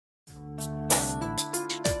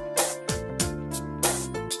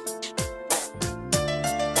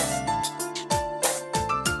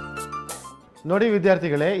ನೋಡಿ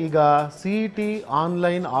ವಿದ್ಯಾರ್ಥಿಗಳೇ, ಈಗ CET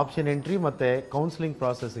ಆನ್ಲೈನ್ ಆಪ್ಷನ್ ಎಂಟ್ರಿ ಮತ್ತು ಕೌನ್ಸಿಲಿಂಗ್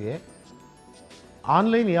ಪ್ರಾಸೆಸ್ಗೆ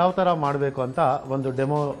ಆನ್ಲೈನ್ ಯಾವ ಥರ ಮಾಡಬೇಕು ಅಂತ ಒಂದು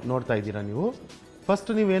ಡೆಮೋ ನೋಡ್ತಾ ಇದ್ದೀರಾ ನೀವು.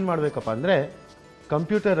 ಫಸ್ಟ್ ನೀವೇನು ಮಾಡಬೇಕಪ್ಪ ಅಂದರೆ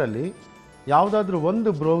ಕಂಪ್ಯೂಟರಲ್ಲಿ ಯಾವುದಾದ್ರೂ ಒಂದು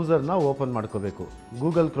ಬ್ರೌಸರ್ನ ಓಪನ್ ಮಾಡ್ಕೋಬೇಕು.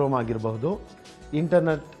 ಗೂಗಲ್ ಕ್ರೋಮ್ ಆಗಿರಬಹುದು,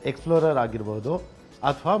 ಇಂಟರ್ನೆಟ್ ಎಕ್ಸ್ಪ್ಲೋರರ್ ಆಗಿರಬಹುದು,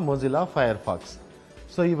 ಅಥವಾ ಮೊಜಿಲಾ ಫೈರ್ಫಾಕ್ಸ್.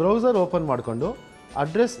 ಸೊ ಈ ಬ್ರೌಸರ್ ಓಪನ್ ಮಾಡಿಕೊಂಡು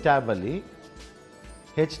ಅಡ್ರೆಸ್ ಟ್ಯಾಬಲ್ಲಿ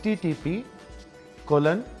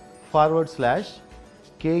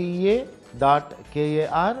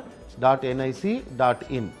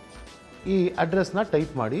http://kea.kar.nic.in ಈ ಅಡ್ರೆಸ್ನ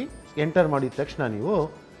ಟೈಪ್ ಮಾಡಿ ಎಂಟರ್ ಮಾಡಿದ ತಕ್ಷಣ ನೀವು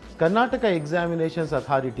ಕರ್ನಾಟಕ ಎಕ್ಸಾಮಿನೇಷನ್ಸ್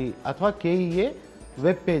ಅಥಾರಿಟಿ ಅಥವಾ KEA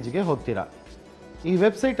ವೆಬ್ ಪೇಜ್ಗೆ ಹೋಗ್ತೀರಾ. ಈ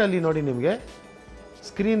ವೆಬ್ಸೈಟಲ್ಲಿ ನೋಡಿ, ನಿಮಗೆ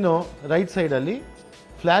ಸ್ಕ್ರೀನು ರೈಟ್ ಸೈಡಲ್ಲಿ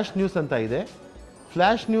ಫ್ಲ್ಯಾಶ್ ನ್ಯೂಸ್ ಅಂತ ಇದೆ.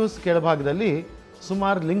 ಫ್ಲ್ಯಾಶ್ ನ್ಯೂಸ್ ಕೆಳಭಾಗದಲ್ಲಿ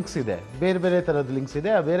ಸುಮಾರು ಲಿಂಕ್ಸ್ ಇದೆ, ಬೇರೆ ಬೇರೆ ಥರದ ಲಿಂಕ್ಸ್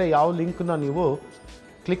ಇದೆ. ಬೇರೆ ಯಾವ ಲಿಂಕ್ನ ನೀವು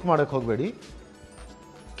ಕ್ಲಿಕ್ ಮಾಡೋಕ್ಕೆ ಹೋಗಬೇಡಿ.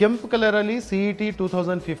 ಕೆಂಪು ಕಲರಲ್ಲಿ CET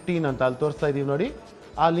 2015 ಅಂತ ಅಲ್ಲಿ ತೋರಿಸ್ತಾ ಇದ್ದೀವಿ ನೋಡಿ,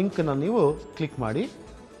 ಆ ಲಿಂಕನ್ನು ನೀವು ಕ್ಲಿಕ್ ಮಾಡಿ.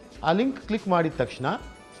 ಆ ಲಿಂಕ್ ಕ್ಲಿಕ್ ಮಾಡಿದ ತಕ್ಷಣ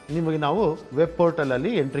ನಿಮಗೆ ನಾವು ವೆಬ್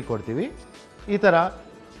ಪೋರ್ಟಲಲ್ಲಿ ಎಂಟ್ರಿ ಕೊಡ್ತೀವಿ. ಈ ಥರ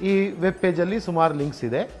ಈ ವೆಬ್ ಪೇಜಲ್ಲಿ ಸುಮಾರು ಲಿಂಕ್ಸ್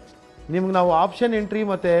ಇದೆ. ನಿಮ್ಗೆ ನಾವು ಆಪ್ಷನ್ ಎಂಟ್ರಿ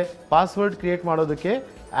ಮತ್ತು ಪಾಸ್ವರ್ಡ್ ಕ್ರಿಯೇಟ್ ಮಾಡೋದಕ್ಕೆ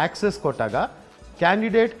ಆಕ್ಸೆಸ್ ಕೊಟ್ಟಾಗ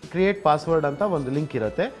ಕ್ಯಾಂಡಿಡೇಟ್ ಕ್ರಿಯೇಟ್ ಪಾಸ್ವರ್ಡ್ ಅಂತ ಒಂದು ಲಿಂಕ್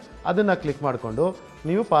ಇರುತ್ತೆ. ಅದನ್ನು ಕ್ಲಿಕ್ ಮಾಡಿಕೊಂಡು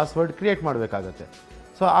ನೀವು ಪಾಸ್ವರ್ಡ್ ಕ್ರಿಯೇಟ್ ಮಾಡಬೇಕಾಗತ್ತೆ.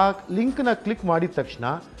 ಸೊ ಆ ಲಿಂಕ್ನ ಕ್ಲಿಕ್ ಮಾಡಿದ ತಕ್ಷಣ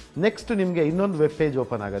ನೆಕ್ಸ್ಟ್ ನಿಮಗೆ ಇನ್ನೊಂದು ವೆಬ್ ಪೇಜ್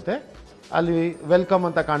ಓಪನ್ ಆಗುತ್ತೆ. ಅಲ್ಲಿ ವೆಲ್ಕಮ್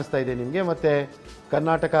ಅಂತ ಕಾಣಿಸ್ತಾ ಇದೆ ನಿಮಗೆ, ಮತ್ತು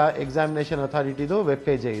ಕರ್ನಾಟಕ ಎಕ್ಸಾಮಿನೇಷನ್ ಅಥಾರಿಟಿದು ವೆಬ್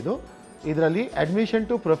ಪೇಜೇ ಇದು. ಇದರಲ್ಲಿ admission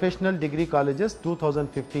to professional degree colleges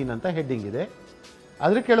 2015 ಅಂತ ಹೆಡ್ಡಿಂಗ್ ಇದೆ.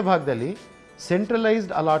 ಅದರ ಕೆಳಭಾಗದಲ್ಲಿ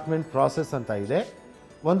ಸೆಂಟ್ರಲೈಸ್ಡ್ ಅಲಾಟ್ಮೆಂಟ್ ಪ್ರಾಸೆಸ್ ಅಂತ ಇದೆ.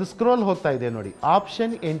 ಒಂದು ಸ್ಕ್ರೋಲ್ ಹೋಗ್ತಾ ಇದೆ ನೋಡಿ,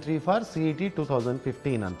 ಆಪ್ಷನ್ ಎಂಟ್ರಿ ಫಾರ್ CET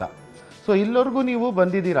 2015 ಅಂತ. ಸೊ ಇಲ್ಲವರೆಗೂ ನೀವು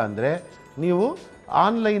ಬಂದಿದ್ದೀರಾ ಅಂದರೆ ನೀವು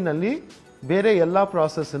ಆನ್ಲೈನಲ್ಲಿ ಬೇರೆ ಎಲ್ಲ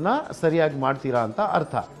ಪ್ರಾಸೆಸ್ಸನ್ನು ಸರಿಯಾಗಿ ಮಾಡ್ತೀರಾ ಅಂತ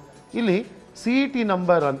ಅರ್ಥ. ಇಲ್ಲಿ CET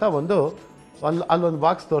ನಂಬರ್ ಅಂತ ಅಲ್ಲೊಂದು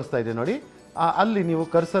ಬಾಕ್ಸ್ ತೋರಿಸ್ತಾ ಇದೆ ನೋಡಿ, ಅಲ್ಲಿ ನೀವು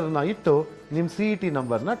ಕರ್ಸರ್ನ ಇಟ್ಟು ನಿಮ್ಮ CET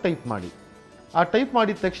ನಂಬರ್ನ ಟೈಪ್ ಮಾಡಿ. ಆ ಟೈಪ್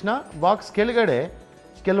ಮಾಡಿದ ತಕ್ಷಣ ಬಾಕ್ಸ್ ಕೆಳಗಡೆ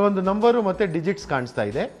ಕೆಲವೊಂದು ನಂಬರು ಮತ್ತು ಡಿಜಿಟ್ಸ್ ಕಾಣಿಸ್ತಾ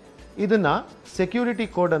ಇದೆ. ಇದನ್ನು ಸೆಕ್ಯೂರಿಟಿ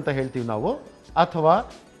ಕೋಡ್ ಅಂತ ಹೇಳ್ತೀವಿ ನಾವು, ಅಥವಾ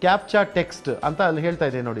ಕ್ಯಾಪ್ಚಾ ಟೆಕ್ಸ್ಟ್ ಅಂತ ಅಲ್ಲಿ ಹೇಳ್ತಾ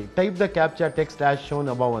ಇದೆ ನೋಡಿ, type the captcha text as shown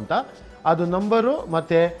above ಅಂತ. ಅದು ನಂಬರು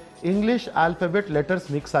ಮತ್ತು ಇಂಗ್ಲೀಷ್ ಆಲ್ಫಾಬೆಟ್ ಲೆಟರ್ಸ್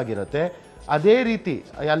ಮಿಕ್ಸ್ ಆಗಿರುತ್ತೆ. ಅದೇ ರೀತಿ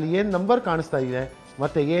ಅಲ್ಲಿ ಏನು ನಂಬರ್ ಕಾಣಿಸ್ತಾ ಇದೆ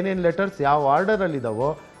ಮತ್ತು ಏನೇನು ಲೆಟರ್ಸ್ ಯಾವ ಆರ್ಡರಲ್ಲಿದ್ದಾವೋ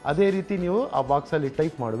ಅದೇ ರೀತಿ ನೀವು ಆ ಬಾಕ್ಸಲ್ಲಿ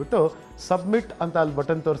ಟೈಪ್ ಮಾಡಿಬಿಟ್ಟು ಸಬ್ಮಿಟ್ ಅಂತ ಅಲ್ಲಿ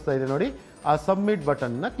ಬಟನ್ ತೋರಿಸ್ತಾ ಇದೆ ನೋಡಿ, ಆ ಸಬ್ಮಿಟ್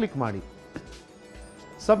ಬಟನ್ನ ಕ್ಲಿಕ್ ಮಾಡಿ.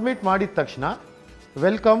 ಸಬ್ಮಿಟ್ ಮಾಡಿದ ತಕ್ಷಣ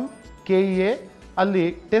ವೆಲ್ಕಮ್ KEA ಅಲ್ಲಿ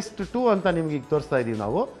ಟೆಸ್ಟ್ 2 ಅಂತ ನಿಮ್ಗೆ ಈಗ ತೋರಿಸ್ತಾ ಇದ್ದೀವಿ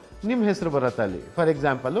ನಾವು. ನಿಮ್ಮ ಹೆಸರು ಬರುತ್ತೆ ಅಲ್ಲಿ. ಫಾರ್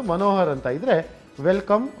ಎಕ್ಸಾಂಪಲ್ಲು ಮನೋಹರ್ ಅಂತ ಇದ್ದರೆ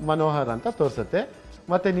ವೆಲ್ಕಮ್ ಮನೋಹರ್ ಅಂತ ತೋರಿಸುತ್ತೆ,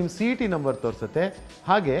 ಮತ್ತು ನಿಮ್ಮ CET ನಂಬರ್ ತೋರಿಸುತ್ತೆ.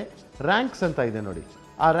 ಹಾಗೆ ರ್ಯಾಂಕ್ಸ್ ಅಂತ ಇದೆ ನೋಡಿ,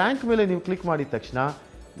 ಆ ರ್ಯಾಂಕ್ ಮೇಲೆ ನೀವು ಕ್ಲಿಕ್ ಮಾಡಿದ ತಕ್ಷಣ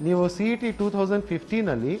ನೀವು CET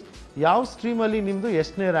 2015 ಯಾವ ಸ್ಟ್ರೀಮಲ್ಲಿ ನಿಮ್ಮದು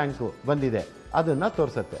ಎಷ್ಟನೇ ರ್ಯಾಂಕು ಬಂದಿದೆ ಅದನ್ನು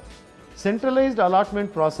ತೋರಿಸುತ್ತೆ. ಸೆಂಟ್ರಲೈಸ್ಡ್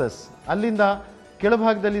ಅಲಾಟ್ಮೆಂಟ್ ಪ್ರಾಸೆಸ್, ಅಲ್ಲಿಂದ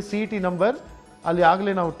ಕೆಳಭಾಗದಲ್ಲಿ CET ನಂಬರ್ ಅಲ್ಲಿ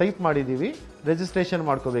ಆಗಲೇ ನಾವು ಟೈಪ್ ಮಾಡಿದ್ದೀವಿ, ರಿಜಿಸ್ಟ್ರೇಷನ್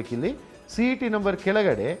ಮಾಡ್ಕೋಬೇಕಿಲ್ಲಿ. CET ನಂಬರ್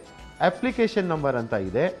ಕೆಳಗಡೆ ಅಪ್ಲಿಕೇಶನ್ ನಂಬರ್ ಅಂತ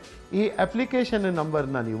ಇದೆ. ಈ ಅಪ್ಲಿಕೇಶನ್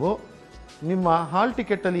ನಂಬರ್ನ ನೀವು ನಿಮ್ಮ ಹಾಲ್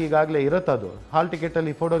ಟಿಕೆಟಲ್ಲಿ ಈಗಾಗಲೇ ಇರುತ್ತೆ, ಅದು ಹಾಲ್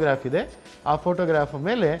ಟಿಕೆಟಲ್ಲಿ ಫೋಟೋಗ್ರಾಫ್ ಇದೆ, ಆ ಫೋಟೋಗ್ರಾಫ್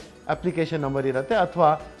ಮೇಲೆ ಅಪ್ಲಿಕೇಶನ್ ನಂಬರ್ ಇರುತ್ತೆ, ಅಥವಾ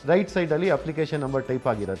ರೈಟ್ ಸೈಡಲ್ಲಿ ಅಪ್ಲಿಕೇಶನ್ ನಂಬರ್ ಟೈಪ್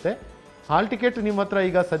ಆಗಿರುತ್ತೆ. ಹಾಲ್ ಟಿಕೆಟ್ ನಿಮ್ಮ ಹತ್ರ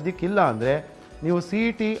ಈಗ ಸದ್ಯಕ್ಕಿಲ್ಲ ಅಂದರೆ ನೀವು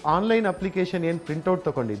CET ಆನ್ಲೈನ್ ಅಪ್ಲಿಕೇಶನ್ ಏನು ಪ್ರಿಂಟೌಟ್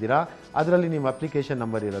ತೊಗೊಂಡಿದ್ದೀರಾ ಅದರಲ್ಲಿ ನಿಮ್ಮ ಅಪ್ಲಿಕೇಶನ್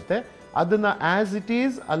ನಂಬರ್ ಇರುತ್ತೆ, ಅದನ್ನು ಆ್ಯಸ್ ಇಟ್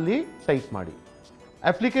ಈಸ್ ಅಲ್ಲಿ ಟೈಪ್ ಮಾಡಿ.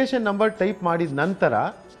 ಅಪ್ಲಿಕೇಶನ್ ನಂಬರ್ ಟೈಪ್ ಮಾಡಿದ ನಂತರ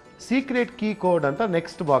ಸೀಕ್ರೆಟ್ ಕೀ ಕೋಡ್ ಅಂತ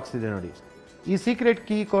ನೆಕ್ಸ್ಟ್ ಬಾಕ್ಸ್ ಇದೆ ನೋಡಿ. ಈ ಸೀಕ್ರೆಟ್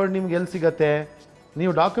ಕೀ ಕೋಡ್ ನಿಮ್ಗೆ ಎಲ್ಲಿ ಸಿಗುತ್ತೆ?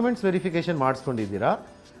 ನೀವು ಡಾಕ್ಯುಮೆಂಟ್ಸ್ ವೆರಿಫಿಕೇಷನ್ ಮಾಡಿಸ್ಕೊಂಡಿದ್ದೀರಾ.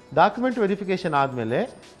 ಡಾಕ್ಯುಮೆಂಟ್ ವೆರಿಫಿಕೇಷನ್ ಆದಮೇಲೆ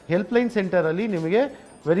ಹೆಲ್ಪ್ಲೈನ್ ಸೆಂಟರಲ್ಲಿ ನಿಮಗೆ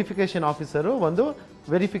ವೆರಿಫಿಕೇಷನ್ ಆಫೀಸರು ಒಂದು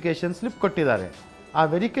ವೆರಿಫಿಕೇಷನ್ ಸ್ಲಿಪ್ ಕೊಟ್ಟಿದ್ದಾರೆ. ಆ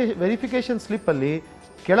ವೆರಿಫಿಕೇಷನ್ ಸ್ಲಿಪ್ಪಲ್ಲಿ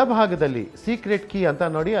ಕೆಳಭಾಗದಲ್ಲಿ ಸೀಕ್ರೆಟ್ ಕೀ ಅಂತ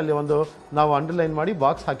ನೋಡಿ, ಅಲ್ಲಿ ಒಂದು ನಾವು ಅಂಡರ್ಲೈನ್ ಮಾಡಿ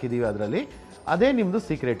ಬಾಕ್ಸ್ ಹಾಕಿದ್ದೀವಿ, ಅದರಲ್ಲಿ ಅದೇ ನಿಮ್ಮದು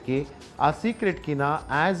ಸೀಕ್ರೆಟ್ ಕೀ. ಆ ಸೀಕ್ರೆಟ್ ಕೀನ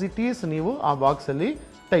ಆ್ಯಸ್ ಇಟ್ ಈಸ್ ನೀವು ಆ ಬಾಕ್ಸಲ್ಲಿ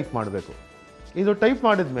ಟೈಪ್ ಮಾಡಬೇಕು. ಇದು ಟೈಪ್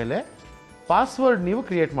ಮಾಡಿದ ಮೇಲೆ ಪಾಸ್ವರ್ಡ್ ನೀವು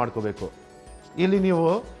ಕ್ರಿಯೇಟ್ ಮಾಡ್ಕೋಬೇಕು. ಇಲ್ಲಿ ನೀವು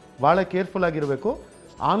ಭಾಳ ಕೇರ್ಫುಲ್ ಆಗಿರಬೇಕು.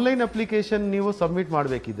 ಆನ್ಲೈನ್ ಅಪ್ಲಿಕೇಶನ್ ನೀವು ಸಬ್ಮಿಟ್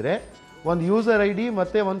ಮಾಡಬೇಕಿದ್ರೆ ಒಂದು ಯೂಸರ್ ID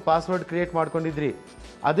ಮತ್ತು ಒಂದು ಪಾಸ್ವರ್ಡ್ ಕ್ರಿಯೇಟ್ ಮಾಡ್ಕೊಂಡಿದ್ರಿ,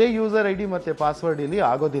 ಅದೇ ಯೂಸರ್ ID ಮತ್ತು ಪಾಸ್ವರ್ಡ್ ಇಲ್ಲಿ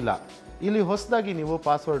ಆಗೋದಿಲ್ಲ. ಇಲ್ಲಿ ಹೊಸದಾಗಿ ನೀವು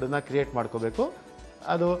ಪಾಸ್ವರ್ಡನ್ನು ಕ್ರಿಯೇಟ್ ಮಾಡ್ಕೋಬೇಕು.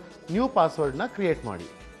 ಅದು ನ್ಯೂ ಪಾಸ್ವರ್ಡ್ನ ಕ್ರಿಯೇಟ್ ಮಾಡಿ.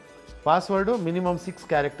 ಪಾಸ್ವರ್ಡು ಮಿನಿಮಮ್ 6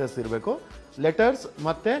 ಕ್ಯಾರೆಕ್ಟರ್ಸ್ ಇರಬೇಕು, ಲೆಟರ್ಸ್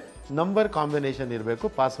ಮತ್ತು ನಂಬರ್ ಕಾಂಬಿನೇಷನ್ ಇರಬೇಕು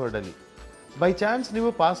ಪಾಸ್ವರ್ಡಲ್ಲಿ. ಬೈ ಚಾನ್ಸ್ ನೀವು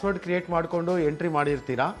ಪಾಸ್ವರ್ಡ್ ಕ್ರಿಯೇಟ್ ಮಾಡಿಕೊಂಡು ಎಂಟ್ರಿ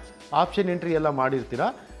ಮಾಡಿರ್ತೀರಾ, ಆಪ್ಷನ್ ಎಂಟ್ರಿ ಎಲ್ಲ ಮಾಡಿರ್ತೀರಾ,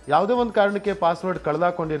 ಯಾವುದೋ ಒಂದು ಕಾರಣಕ್ಕೆ ಪಾಸ್ವರ್ಡ್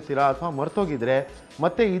ಕಳೆದಾಕೊಂಡಿರ್ತೀರಾ ಅಥವಾ ಮರ್ತೋಗಿದ್ರೆ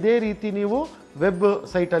ಮತ್ತೆ ಇದೇ ರೀತಿ ನೀವು ವೆಬ್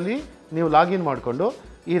ಸೈಟಲ್ಲಿ ನೀವು ಲಾಗಿನ್ ಮಾಡಿಕೊಂಡು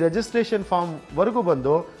ಈ ರಿಜಿಸ್ಟ್ರೇಷನ್ ಫಾರ್ಮ್ವರೆಗೂ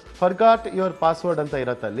ಬಂದು ಫರ್ಗಾಟ್ ಯುವರ್ ಪಾಸ್ವರ್ಡ್ ಅಂತ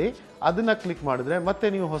ಇರತ್ತಲ್ಲಿ ಅದನ್ನು ಕ್ಲಿಕ್ ಮಾಡಿದ್ರೆ ಮತ್ತೆ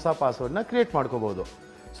ನೀವು ಹೊಸ ಪಾಸ್ವರ್ಡ್ನ ಕ್ರಿಯೇಟ್ ಮಾಡ್ಕೋಬೋದು.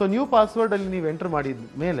 ಸೊ ನ್ಯೂ ಪಾಸ್ವರ್ಡಲ್ಲಿ ನೀವು ಎಂಟ್ರ್ ಮಾಡಿದ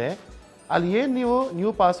ಮೇಲೆ ಅಲ್ಲಿ ಏನು ನೀವು ನ್ಯೂ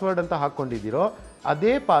ಪಾಸ್ವರ್ಡ್ ಅಂತ ಹಾಕ್ಕೊಂಡಿದ್ದೀರೋ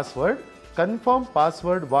ಅದೇ ಪಾಸ್ವರ್ಡ್ ಕನ್ಫರ್ಮ್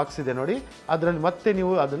ಪಾಸ್ವರ್ಡ್ ಬಾಕ್ಸ್ ಇದೆ ನೋಡಿ, ಅದರಲ್ಲಿ ಮತ್ತೆ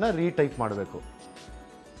ನೀವು ಅದನ್ನು ರೀಟೈಪ್ ಮಾಡಬೇಕು.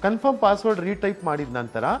 ಕನ್ಫರ್ಮ್ ಪಾಸ್ವರ್ಡ್ ರೀಟೈಪ್ ಮಾಡಿದ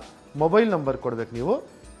ನಂತರ ಮೊಬೈಲ್ ನಂಬರ್ ಕೊಡಬೇಕು. ನೀವು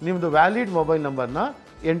ನಿಮ್ಮದು ವ್ಯಾಲಿಡ್ ಮೊಬೈಲ್ ನಂಬರ್ನ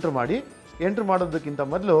ಎಂಟ್ರ್ ಮಾಡಿ. ಎಂಟ್ರ್ ಮಾಡೋದಕ್ಕಿಂತ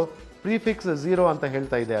ಮೊದಲು ಪ್ರಿಫಿಕ್ಸ್ 0 ಅಂತ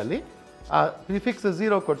ಹೇಳ್ತಾ ಇದೆ ಅಲ್ಲಿ. ಆ ಪ್ರಿಫಿಕ್ಸ್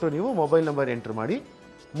 0 ಕೊಟ್ಟು ನೀವು ಮೊಬೈಲ್ ನಂಬರ್ ಎಂಟ್ರ್ ಮಾಡಿ.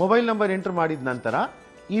 ಮೊಬೈಲ್ ನಂಬರ್ ಎಂಟ್ರ್ ಮಾಡಿದ ನಂತರ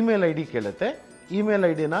ಇಮೇಲ್ ಐ ಡಿ ಕೇಳುತ್ತೆ. ಇಮೇಲ್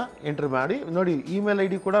ಐ ಡಿನ ಎಂಟ್ರ್ ಮಾಡಿ. ನೋಡಿ, ಇಮೇಲ್ ಐ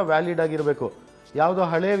ಡಿ ಕೂಡ ವ್ಯಾಲಿಡ್ ಆಗಿರಬೇಕು. ಯಾವುದೋ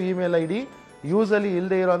ಹಳೆಯ ಇಮೇಲ್ ಐ ಡಿ ಯೂಸಲಿ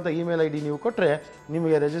ಇಲ್ಲದೆ ಇರೋಂಥ ಇಮೇಲ್ ಐ ಡಿ ನೀವು ಕೊಟ್ಟರೆ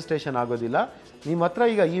ನಿಮಗೆ ರಿಜಿಸ್ಟ್ರೇಷನ್ ಆಗೋದಿಲ್ಲ. ನಿಮ್ಮ ಹತ್ರ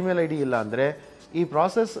ಈಗ ಇಮೇಲ್ ಐ ಡಿ ಇಲ್ಲ ಅಂದರೆ ಈ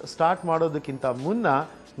ಪ್ರಾಸೆಸ್ ಸ್ಟಾರ್ಟ್ ಮಾಡೋದಕ್ಕಿಂತ ಮುನ್ನ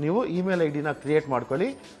ನೀವು ಇಮೇಲ್ ಐ ಡಿನ ಕ್ರಿಯೇಟ್ ಮಾಡ್ಕೊಳ್ಳಿ.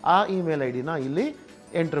 ಆ ಇಮೇಲ್ ಐ ಡಿನ ಇಲ್ಲಿ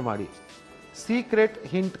ಎಂಟ್ರ್ ಮಾಡಿ. ಸೀಕ್ರೆಟ್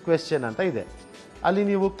ಹಿಂಟ್ ಕ್ವೆಶ್ಚನ್ ಅಂತ ಇದೆ. ಅಲ್ಲಿ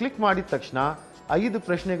ನೀವು ಕ್ಲಿಕ್ ಮಾಡಿದ ತಕ್ಷಣ 5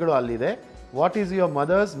 ಪ್ರಶ್ನೆಗಳು ಅಲ್ಲಿದೆ. What is your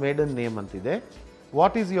mother's maiden name ಅಂತಿದೆ.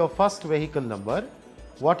 What is your first vehicle number,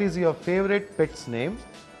 what is your favourite pets name,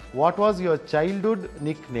 what was your childhood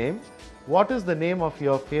Nick name, what is the name of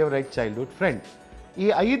your favourite childhood friend. ಈ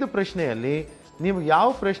 5 ಪ್ರಶ್ನೆಯಲ್ಲಿ ನೀವು ಯಾವ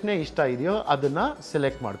ಪ್ರಶ್ನೆ ಇಷ್ಟ ಇದೆಯೋ ಅದನ್ನು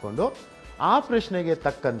select ಮಾಡಿಕೊಂಡು ಆ ಪ್ರಶ್ನೆಗೆ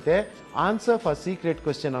ತಕ್ಕಂತೆ ಆನ್ಸರ್ ಫಾರ್ ಸೀಕ್ರೆಟ್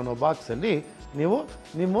ಕ್ವೆಶ್ಚನ್ ಅನ್ನೋ ಬಾಕ್ಸಲ್ಲಿ ನೀವು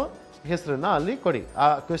ನಿಮ್ಮ ಹೆಸರನ್ನು ಅಲ್ಲಿ ಕೊಡಿ. ಆ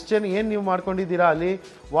ಕ್ವೆಶ್ಚನ್ ಏನು ನೀವು ಮಾಡ್ಕೊಂಡಿದ್ದೀರಾ ಅಲ್ಲಿ,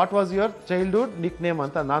 what was your childhood Nick name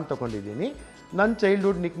ಅಂತ ನಾನು ತೊಗೊಂಡಿದ್ದೀನಿ. ನನ್ನ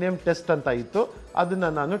ಚೈಲ್ಡ್ಹುಡ್ ನಿಕ್ ನೇಮ್ ಟೆಸ್ಟ್ ಅಂತ ಇತ್ತು, ಅದನ್ನು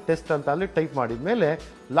ನಾನು ಟೆಸ್ಟ್ ಅಂತ ಅಲ್ಲಿ ಟೈಪ್ ಮಾಡಿದ ಮೇಲೆ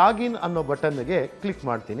ಲಾಗಿನ್ ಅನ್ನೋ ಬಟನ್ಗೆ ಕ್ಲಿಕ್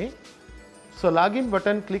ಮಾಡ್ತೀನಿ. ಸೊ ಲಾಗಿನ್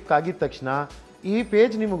ಬಟನ್ ಕ್ಲಿಕ್ ಆಗಿದ ತಕ್ಷಣ ಈ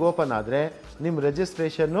ಪೇಜ್ ನಿಮಗೆ ಓಪನ್ ಆದರೆ ನಿಮ್ಮ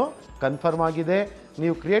ರಿಜಿಸ್ಟ್ರೇಷನ್ನು ಕನ್ಫರ್ಮ್ ಆಗಿದೆ.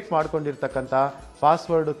 ನೀವು ಕ್ರಿಯೇಟ್ ಮಾಡ್ಕೊಂಡಿರ್ತಕ್ಕಂಥ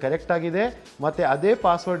ಪಾಸ್ವರ್ಡು ಕರೆಕ್ಟ್ ಆಗಿದೆ ಮತ್ತು ಅದೇ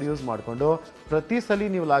ಪಾಸ್ವರ್ಡ್ ಯೂಸ್ ಮಾಡಿಕೊಂಡು ಪ್ರತಿ ಸಲ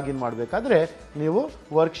ನೀವು ಲಾಗಿನ್ ಮಾಡಬೇಕಾದ್ರೆ ನೀವು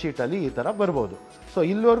ವರ್ಕ್ಶೀಟಲ್ಲಿ ಈ ಥರ ಬರ್ಬೋದು. ಸೊ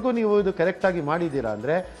ಇಲ್ಲಿವರೆಗೂ ನೀವು ಇದು ಕರೆಕ್ಟಾಗಿ ಮಾಡಿದ್ದೀರಾ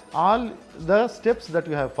ಅಂದರೆ all the steps that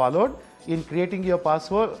you have followed in creating your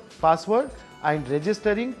password and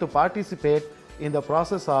registering to participate in the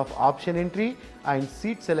process of option entry and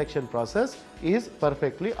seat selection process is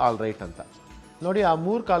perfectly all right ಅಂತ ನೋಡಿ. ಆ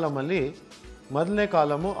 3 ಕಾಲಮಲ್ಲಿ ಮೊದಲನೇ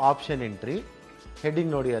ಕಾಲಮು ಆಪ್ಷನ್ ಎಂಟ್ರಿ,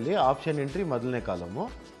 ಹೆಡ್ಡಿಂಗ್ ನೋಡಿ ಅಲ್ಲಿ option entry ಮೊದಲನೇ column.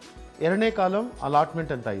 ಎರಡನೇ column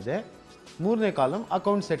allotment ಅಂತ ಇದೆ. ಮೂರನೇ ಕಾಲಮ್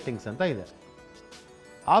ಅಕೌಂಟ್ ಸೆಟ್ಟಿಂಗ್ಸ್ ಅಂತ ಇದೆ.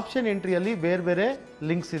 ಆಪ್ಷನ್ ಎಂಟ್ರಿಯಲ್ಲಿ ಬೇರೆ ಬೇರೆ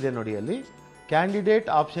ಲಿಂಕ್ಸ್ ಇದೆ ನೋಡಿ. ಅಲ್ಲಿ ಕ್ಯಾಂಡಿಡೇಟ್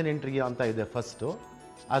ಆಪ್ಷನ್ ಎಂಟ್ರಿ ಅಂತ ಇದೆ ಫಸ್ಟು.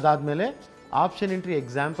 ಅದಾದಮೇಲೆ ಆಪ್ಷನ್ ಎಂಟ್ರಿ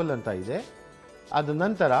ಎಕ್ಸಾಂಪಲ್ ಅಂತ ಇದೆ. ಅದ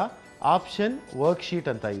ನಂತರ ಆಪ್ಷನ್ ವರ್ಕ್ಶೀಟ್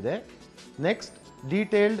ಅಂತ ಇದೆ. ನೆಕ್ಸ್ಟ್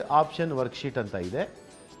ಡೀಟೇಲ್ಡ್ ಆಪ್ಷನ್ ವರ್ಕ್ಶೀಟ್ ಅಂತ ಇದೆ.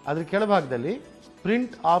 ಅದ್ರ ಕೆಳಭಾಗದಲ್ಲಿ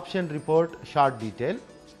print option report short detail.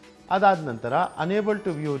 ಅದಾದ ನಂತರ unable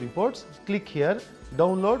to view reports, click here,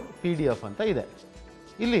 download PDF ಅಂತ ಇದೆ.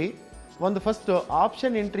 ಇಲ್ಲಿ ಒಂದು ಫಸ್ಟು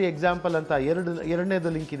ಆಪ್ಷನ್ ಎಂಟ್ರಿ ಎಕ್ಸಾಂಪಲ್ ಅಂತ ಎರಡನೇದು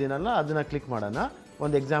ಲಿಂಕ್ ಇದೆಯಲ್ಲ, ಅದನ್ನು ಕ್ಲಿಕ್ ಮಾಡೋಣ.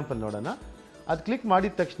 ಒಂದು ಎಕ್ಸಾಂಪಲ್ ನೋಡೋಣ. ಅದು ಕ್ಲಿಕ್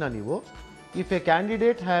ಮಾಡಿದ ತಕ್ಷಣ ನೀವು if a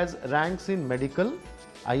candidate has ranks in medical,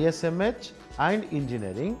 ISMH and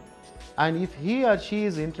engineering, and if he or she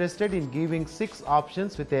is interested in giving 6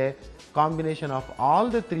 options with a combination of all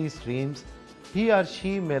the 3 streams, he or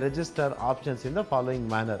she may register options in the following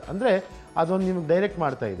manner. ಅಂದರೆ ಅದೊಂದು ನಿಮಗೆ direct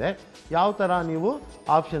ಮಾಡ್ತಾ ಇದೆ ಯಾವ ಥರ ನೀವು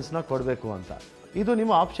ಆಪ್ಷನ್ಸ್ನ ಕೊಡಬೇಕು ಅಂತ. ಇದು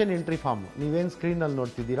ನಿಮ್ಮ ಆಪ್ಷನ್ ಎಂಟ್ರಿ ಫಾರ್ಮ್. ನೀವೇನು ಸ್ಕ್ರೀನಲ್ಲಿ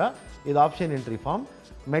ನೋಡ್ತಿದ್ದೀರಾ ಇದು option entry form.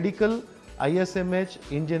 Medical, ISMH,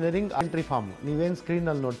 engineering entry form ನೀವೇನು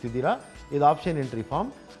ಸ್ಕ್ರೀನಲ್ಲಿ ನೋಡ್ತಿದ್ದೀರಾ ಇದು option entry form.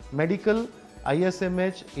 Medical,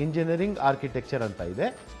 ISMH, engineering, architecture ಅಂತ ಇದೆ.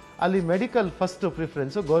 ಅಲ್ಲಿ medical first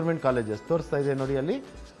preference government colleges ತೋರಿಸ್ತಾ ಇದೆ ನೋಡಿ. ಅಲ್ಲಿ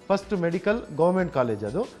ಫಸ್ಟ್ ಮೆಡಿಕಲ್ ಗೌರ್ಮೆಂಟ್ ಕಾಲೇಜ್,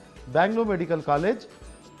 ಅದು ಬ್ಯಾಂಗ್ಳೂರ್ ಮೆಡಿಕಲ್ ಕಾಲೇಜ್.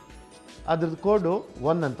 ಅದ್ರದ್ದು ಕೋಡು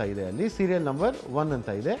 1 ಅಂತ ಇದೆ. ಅಲ್ಲಿ ಸೀರಿಯಲ್ ನಂಬರ್ 1 ಅಂತ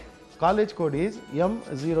ಇದೆ. ಕಾಲೇಜ್ ಕೋಡ್ ಈಸ್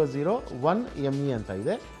M001ME ಅಂತ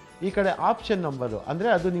ಇದೆ. ಈ ಕಡೆ ಆಪ್ಷನ್ ನಂಬರು ಅಂದರೆ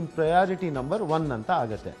ಅದು ನಿಮ್ಮ ಪ್ರಯಾರಿಟಿ ನಂಬರ್ 1 ಅಂತ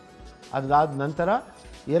ಆಗುತ್ತೆ. ಅದಾದ ನಂತರ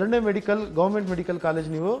ಎರಡನೇ ಮೆಡಿಕಲ್ ಗೌರ್ಮೆಂಟ್ ಮೆಡಿಕಲ್ ಕಾಲೇಜ್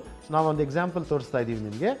ನಾವೊಂದು ಎಕ್ಸಾಂಪಲ್ ತೋರಿಸ್ತಾ ಇದ್ದೀವಿ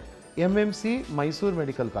ನಿಮಗೆ. MMC Mysuru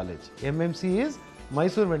medical college. MMC is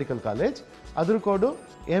Mysuru medical college. ಅದ್ರ ಕೋಡು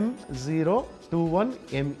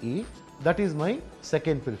M021ME. That is my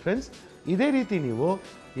second preference. ಇದೇ ರೀತಿ ನೀವು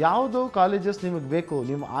ಯಾವುದು ಕಾಲೇಜಸ್ ನಿಮಗೆ ಬೇಕು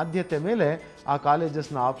ನಿಮ್ಮ ಆದ್ಯತೆ ಮೇಲೆ ಆ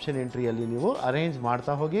ಕಾಲೇಜಸ್ನ ಆಪ್ಷನ್ ಎಂಟ್ರಿಯಲ್ಲಿ ನೀವು ಅರೇಂಜ್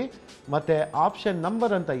ಮಾಡ್ತಾ ಹೋಗಿ. ಮತ್ತು ಆಪ್ಷನ್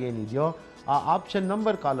ನಂಬರ್ ಅಂತ ಏನಿದೆಯೋ ಆ ಆಪ್ಷನ್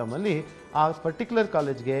ನಂಬರ್ ಕಾಲಮಲ್ಲಿ ಆ ಪರ್ಟಿಕ್ಯುಲರ್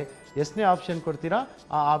ಕಾಲೇಜ್ಗೆ ಎಷ್ಟನೇ ಆಪ್ಷನ್ ಕೊಡ್ತೀರಾ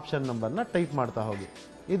ಆ ಆಪ್ಷನ್ ನಂಬರ್ನ ಟೈಪ್ ಮಾಡ್ತಾ ಹೋಗಿ.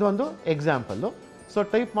 ಇದೊಂದು ಎಕ್ಸಾಂಪಲ್ಲು. ಸೊ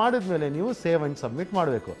ಟೈಪ್ ಮಾಡಿದ್ಮೇಲೆ ನೀವು ಸೇವ್ ಆ್ಯಂಡ್ ಸಬ್ಮಿಟ್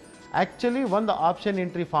ಮಾಡಬೇಕು. ಆ್ಯಕ್ಚುಲಿ ಒಂದು ಆಪ್ಷನ್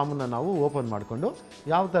ಎಂಟ್ರಿ ಫಾರ್ಮನ್ನು ನಾವು ಓಪನ್ ಮಾಡಿಕೊಂಡು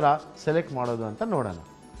ಯಾವ ಥರ ಸೆಲೆಕ್ಟ್ ಮಾಡೋದು ಅಂತ ನೋಡೋಣ.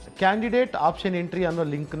 ಕ್ಯಾಂಡಿಡೇಟ್ ಆಪ್ಷನ್ ಎಂಟ್ರಿ ಅನ್ನೋ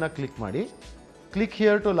ಲಿಂಕ್ನ ಕ್ಲಿಕ್ ಮಾಡಿ. ಕ್ಲಿಕ್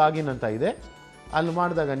ಹಿಯರ್ ಟು ಲಾಗಿನ್ ಅಂತ ಇದೆ. ಅಲ್ಲಿ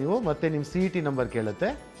ಮಾಡಿದಾಗ ನೀವು ಮತ್ತೆ ನಿಮ್ಮ CET ನಂಬರ್ ಕೇಳುತ್ತೆ.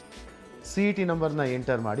 CET ನಂಬರ್ನ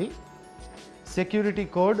ಎಂಟರ್ ಮಾಡಿ. Security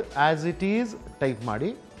code as it is type ಮಾಡಿ.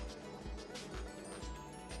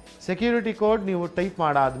 ಸೆಕ್ಯೂರಿಟಿ ಕೋಡ್ ನೀವು ಟೈಪ್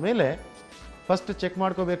ಮಾಡಾದಮೇಲೆ ಫಸ್ಟ್ ಚೆಕ್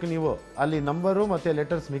ಮಾಡ್ಕೋಬೇಕು ನೀವು ಅಲ್ಲಿ ನಂಬರು ಮತ್ತು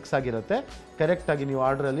ಲೆಟರ್ಸ್ ಮಿಕ್ಸ್ ಆಗಿರುತ್ತೆ. ಕರೆಕ್ಟಾಗಿ ನೀವು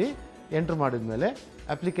ಆರ್ಡ್ರಲ್ಲಿ ಎಂಟ್ರ್ ಮಾಡಿದ ಮೇಲೆ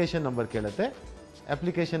ಅಪ್ಲಿಕೇಶನ್ ನಂಬರ್ ಕೇಳುತ್ತೆ.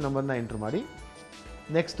 ಅಪ್ಲಿಕೇಶನ್ ನಂಬರ್ನ ಎಂಟ್ರ್ ಮಾಡಿ.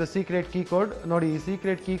 ನೆಕ್ಸ್ಟ್ ಸೀಕ್ರೆಟ್ ಕೀ ಕೋಡ್ ನೋಡಿ, ಈ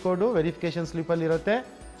ಸೀಕ್ರೆಟ್ ಕೀ ಕೋಡು ವೆರಿಫಿಕೇಷನ್ ಸ್ಲಿಪ್ಪಲ್ಲಿ ಇರುತ್ತೆ.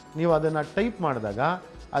 ನೀವು ಅದನ್ನು ಟೈಪ್ ಮಾಡಿದಾಗ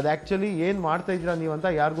ಅದು ಆ್ಯಕ್ಚುಲಿ ಏನು ಮಾಡ್ತಾ ಇದ್ದೀರಾ ನೀವು ಅಂತ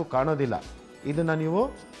ಯಾರಿಗೂ ಕಾಣೋದಿಲ್ಲ. ಇದನ್ನು ನೀವು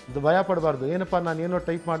ಭಯ ಪಡಬಾರ್ದು, ಏನಪ್ಪ ನಾನು ಏನೋ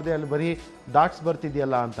ಟೈಪ್ ಮಾಡಿದೆ ಅಲ್ಲಿ ಬರೀ ಡಾಟ್ಸ್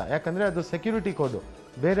ಬರ್ತಿದೆಯಲ್ಲ ಅಂತ. ಯಾಕಂದರೆ ಅದು ಸೆಕ್ಯೂರಿಟಿ ಕೋಡು,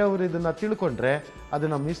 ಬೇರೆಯವರು ಇದನ್ನು ತಿಳ್ಕೊಂಡ್ರೆ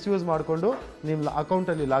ಅದನ್ನು ಮಿಸ್ಯೂಸ್ ಮಾಡಿಕೊಂಡು ನಿಮ್ಮ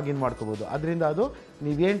ಅಕೌಂಟಲ್ಲಿ ಲಾಗಿನ್ ಮಾಡ್ಕೋಬೋದು. ಅದರಿಂದ ಅದು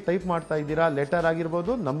ನೀವೇನು ಟೈಪ್ ಮಾಡ್ತಾ ಇದ್ದೀರಾ, ಲೆಟರ್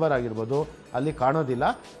ಆಗಿರ್ಬೋದು, ನಂಬರ್ ಆಗಿರ್ಬೋದು, ಅಲ್ಲಿ ಕಾಣೋದಿಲ್ಲ.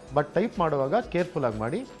 ಬಟ್ ಟೈಪ್ ಮಾಡುವಾಗ ಕೇರ್ಫುಲ್ಲಾಗಿ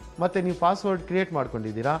ಮಾಡಿ. ಮತ್ತು ನೀವು ಪಾಸ್ವರ್ಡ್ ಕ್ರಿಯೇಟ್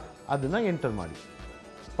ಮಾಡ್ಕೊಂಡಿದ್ದೀರಾ, ಅದನ್ನು ಎಂಟರ್ ಮಾಡಿ.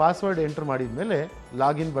 ಪಾಸ್ವರ್ಡ್ ಎಂಟರ್ ಮಾಡಿದ ಮೇಲೆ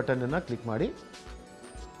ಲಾಗಿನ್ ಬಟನನ್ನು ಕ್ಲಿಕ್ ಮಾಡಿ.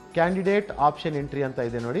 ಕ್ಯಾಂಡಿಡೇಟ್ ಆಪ್ಷನ್ ಎಂಟ್ರಿ ಅಂತ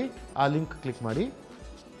ಇದೆ ನೋಡಿ, ಆ ಲಿಂಕ್ ಕ್ಲಿಕ್ ಮಾಡಿ.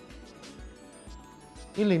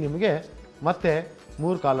 ಇಲ್ಲಿ ನಿಮಗೆ ಮತ್ತೆ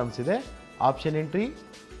 3 ಕಾಲಮ್ಸ್ ಇದೆ. Option entry,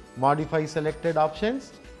 modify selected options,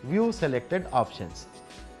 view selected options.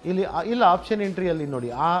 ಇಲ್ಲಿ ಆಪ್ಷನ್ ಎಂಟ್ರಿಯಲ್ಲಿ ನೋಡಿ,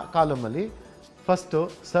 ಆ ಕಾಲಮಲ್ಲಿ ಫಸ್ಟು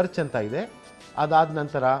ಸರ್ಚ್ ಅಂತ ಇದೆ. ಅದಾದ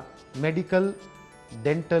ನಂತರ medical,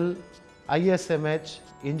 dental, ISMH,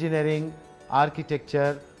 engineering,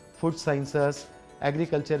 architecture, food sciences,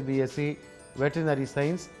 agriculture BSc, veterinary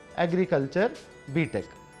science, agriculture BTech.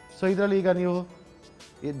 So ಇದರಲ್ಲಿ ಈಗ ನೀವು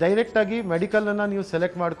ಡೈರೆಕ್ಟಾಗಿ ಮೆಡಿಕಲನ್ನು ನೀವು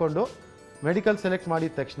ಸೆಲೆಕ್ಟ್ ಮಾಡಿಕೊಂಡು ಮೆಡಿಕಲ್ ಸೆಲೆಕ್ಟ್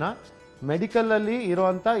ಮಾಡಿದ ತಕ್ಷಣ ಮೆಡಿಕಲಲ್ಲಿ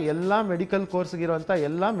ಇರೋವಂಥ ಎಲ್ಲ ಮೆಡಿಕಲ್ ಕೋರ್ಸ್ಗಿರೋವಂಥ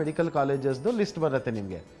ಎಲ್ಲ ಮೆಡಿಕಲ್ ಕಾಲೇಜಸ್ದು ಲಿಸ್ಟ್ ಬರುತ್ತೆ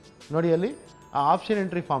ನಿಮಗೆ. ನೋಡಿ ಅಲ್ಲಿ ಆ ಆಪ್ಷನ್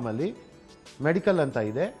ಎಂಟ್ರಿ ಫಾರ್ಮಲ್ಲಿ ಮೆಡಿಕಲ್ ಅಂತ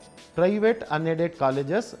ಇದೆ, ಪ್ರೈವೇಟ್ ಅನ್ಎಡೆಡ್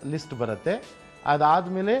ಕಾಲೇಜಸ್ ಲಿಸ್ಟ್ ಬರುತ್ತೆ.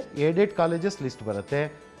 ಅದಾದಮೇಲೆ ಏಡೆಡ್ ಕಾಲೇಜಸ್ ಲಿಸ್ಟ್ ಬರುತ್ತೆ.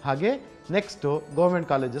 ಹಾಗೆ ನೆಕ್ಸ್ಟು ಗೌರ್ಮೆಂಟ್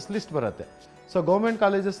ಕಾಲೇಜಸ್ ಲಿಸ್ಟ್ ಬರುತ್ತೆ. ಸೊ ಗೌರ್ಮೆಂಟ್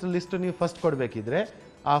ಕಾಲೇಜಸ್ ಲಿಸ್ಟ್ ನೀವು ಫಸ್ಟ್ ಕೊಡಬೇಕಿದ್ರೆ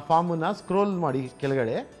ಆ ಫಾರ್ಮನ್ನು ಸ್ಕ್ರೋಲ್ ಮಾಡಿ,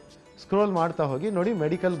 ಕೆಳಗಡೆ ಸ್ಕ್ರೋಲ್ ಮಾಡ್ತಾ ಹೋಗಿ ನೋಡಿ,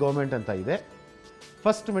 ಮೆಡಿಕಲ್ ಗೌರ್ಮೆಂಟ್ ಅಂತ ಇದೆ.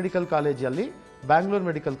 ಫಸ್ಟ್ ಮೆಡಿಕಲ್ ಕಾಲೇಜಲ್ಲಿ ಬ್ಯಾಂಗ್ಳೂರ್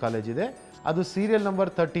ಮೆಡಿಕಲ್ ಕಾಲೇಜ್ ಇದೆ. ಅದು ಸೀರಿಯಲ್ ನಂಬರ್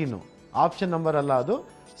 13, ಆಪ್ಷನ್ ನಂಬರ್ ಅಲ್ಲ, ಅದು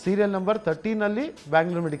serial number 13ನಲ್ಲಿ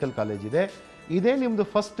Bangalore medical college ಇದೆ. ಇದೇ ನಿಮ್ಮದು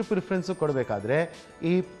ಫಸ್ಟ್ ಪ್ರಿಫರೆನ್ಸು ಕೊಡಬೇಕಾದ್ರೆ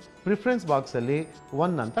ಈ ಪ್ರಿಫರೆನ್ಸ್ ಬಾಕ್ಸಲ್ಲಿ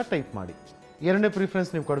 1 ಅಂತ ಟೈಪ್ ಮಾಡಿ. ಎರಡನೇ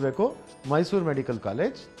ಪ್ರಿಫರೆನ್ಸ್ ನೀವು ಕೊಡಬೇಕು ಮೈಸೂರು ಮೆಡಿಕಲ್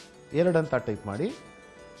ಕಾಲೇಜ್, 2 ಅಂತ ಟೈಪ್ ಮಾಡಿ.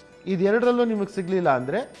 ಇದೆರಡರಲ್ಲೂ ನಿಮಗೆ ಸಿಗಲಿಲ್ಲ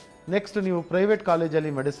ಅಂದರೆ ನೆಕ್ಸ್ಟ್ ನೀವು ಪ್ರೈವೇಟ್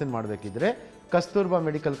ಕಾಲೇಜಲ್ಲಿ ಮೆಡಿಸಿನ್ ಮಾಡಬೇಕಿದ್ರೆ ಕಸ್ತೂರ್ಬಾ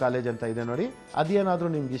ಮೆಡಿಕಲ್ ಕಾಲೇಜ್ ಅಂತ ಇದೆ ನೋಡಿ, ಅದೇನಾದರೂ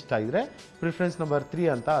ನಿಮ್ಗೆ ಇಷ್ಟ ಇದ್ದರೆ ಪ್ರಿಫರೆನ್ಸ್ ನಂಬರ್ 3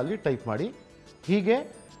 ಅಂತ ಅಲ್ಲಿ ಟೈಪ್ ಮಾಡಿ. ಹೀಗೆ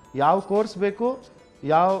ಯಾವ ಕೋರ್ಸ್ ಬೇಕು,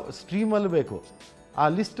 ಯಾವ ಸ್ಟ್ರೀಮಲ್ಲಿ ಬೇಕು, ಆ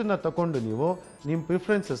ಲಿಸ್ಟನ್ನು ತಗೊಂಡು ನೀವು ನಿಮ್ಮ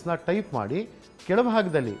ಪ್ರಿಫರೆನ್ಸಸ್ನ ಟೈಪ್ ಮಾಡಿ.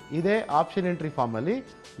 ಕೆಳಭಾಗದಲ್ಲಿ ಇದೇ ಆಪ್ಷನ್ ಎಂಟ್ರಿ ಫಾರ್ಮಲ್ಲಿ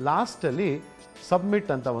ಲಾಸ್ಟಲ್ಲಿ ಸಬ್ಮಿಟ್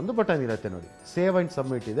ಅಂತ ಒಂದು ಬಟನ್ ಇರುತ್ತೆ ನೋಡಿ, ಸೇವ್ ಆ್ಯಂಡ್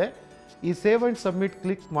ಸಬ್ಮಿಟ್ ಇದೆ. ಈ ಸೇವ್ ಆ್ಯಂಡ್ ಸಬ್ಮಿಟ್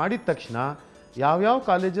ಕ್ಲಿಕ್ ಮಾಡಿದ ತಕ್ಷಣ ಯಾವ್ಯಾವ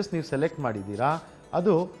ಕಾಲೇಜಸ್ ನೀವು ಸೆಲೆಕ್ಟ್ ಮಾಡಿದ್ದೀರಾ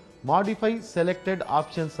ಅದು ಮಾಡಿಫೈ ಸೆಲೆಕ್ಟೆಡ್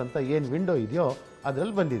ಆಪ್ಷನ್ಸ್ ಅಂತ ಏನು ವಿಂಡೋ ಇದೆಯೋ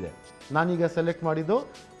ಅದರಲ್ಲಿ ಬಂದಿದೆ. ನಾನೀಗ ಸೆಲೆಕ್ಟ್ ಮಾಡಿದ್ದು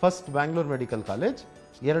ಫಸ್ಟ್ ಬ್ಯಾಂಗ್ಳೂರ್ ಮೆಡಿಕಲ್ ಕಾಲೇಜ್,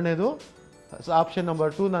 ಎರಡನೇದು ಆಪ್ಷನ್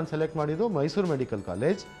ನಂಬರ್ 2 ನಾನು ಸೆಲೆಕ್ಟ್ ಮಾಡಿದ್ದು ಮೈಸೂರು ಮೆಡಿಕಲ್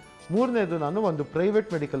ಕಾಲೇಜ್, ಮೂರನೇದು ನಾನು ಒಂದು private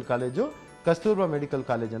medical college Kasturba medical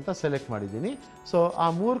college ಅಂತ ಸೆಲೆಕ್ಟ್ ಮಾಡಿದ್ದೀನಿ. ಸೊ ಆ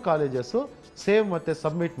 3 ಕಾಲೇಜಸ್ಸು ಸೇವ್ ಮತ್ತು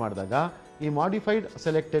ಸಬ್ಮಿಟ್ ಮಾಡಿದಾಗ ಈ ಮಾಡಿಫೈಡ್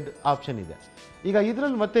ಸೆಲೆಕ್ಟೆಡ್ ಆಪ್ಷನ್ ಇದೆ. ಈಗ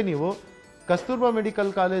ಇದರಲ್ಲಿ ಮತ್ತೆ ನೀವು ಕಸ್ತೂರ್ಬಾ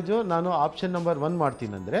ಮೆಡಿಕಲ್ ಕಾಲೇಜು ನಾನು ಆಪ್ಷನ್ ನಂಬರ್ 1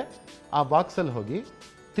 ಮಾಡ್ತೀನಿ ಅಂದರೆ ಆ ಬಾಕ್ಸಲ್ಲಿ ಹೋಗಿ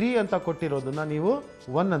 3 ಅಂತ ಕೊಟ್ಟಿರೋದನ್ನು ನೀವು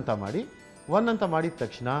 1 ಅಂತ ಮಾಡಿ. 1 ಅಂತ ಮಾಡಿದ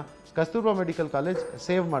ತಕ್ಷಣ ಕಸ್ತೂರ್ಬಾ ಮೆಡಿಕಲ್ ಕಾಲೇಜ್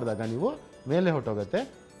ಸೇವ್ ಮಾಡಿದಾಗ ನೀವು ಮೇಲೆ ಹೊಟ್ಟೋಗುತ್ತೆ.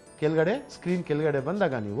 ಕೆಳಗಡೆ ಸ್ಕ್ರೀನ್ ಕೆಳಗಡೆ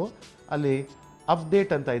ಬಂದಾಗ ನೀವು ಅಲ್ಲಿ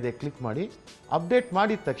ಅಪ್ಡೇಟ್ ಅಂತ ಇದೆ, ಕ್ಲಿಕ್ ಮಾಡಿ. ಅಪ್ಡೇಟ್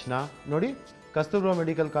ಮಾಡಿದ ತಕ್ಷಣ ನೋಡಿ Kasturba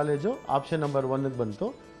medical college option number 1ಗೆ ಬಂತು,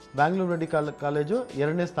 ಬ್ಯಾಂಗ್ಳೂರ್ ಮೆಡಿಕಲ್ ಕಾಲೇಜು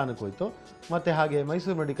 2ನೇ ಸ್ಥಾನಕ್ಕೆ ಹೋಯಿತು, ಮತ್ತು ಹಾಗೆ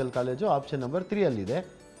Mysuru medical college option number 3ಯಲ್ಲಿದೆ.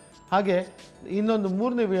 ಹಾಗೆ ಇನ್ನೊಂದು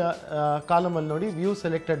 3ನೇ ಕಾಲಮಲ್ಲಿ ನೋಡಿ ವ್ಯೂ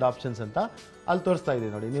ಸೆಲೆಕ್ಟೆಡ್ ಆಪ್ಷನ್ಸ್ ಅಂತ ಅಲ್ಲಿ ತೋರಿಸ್ತಾ ಇದೆ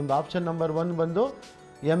ನೋಡಿ. ನಿಮ್ಮದು ಆಪ್ಷನ್ ನಂಬರ್ 1 ಬಂದು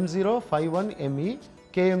M051ME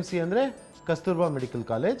KMC ಅಂದರೆ ಕಸ್ತೂರ್ಬಾ ಮೆಡಿಕಲ್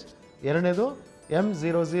ಕಾಲೇಜ್, ಎರಡನೇದು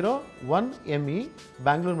M001ME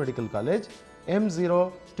Bangalore medical college,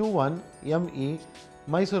 M021ME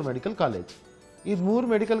Mysuru medical college. ಇದು 3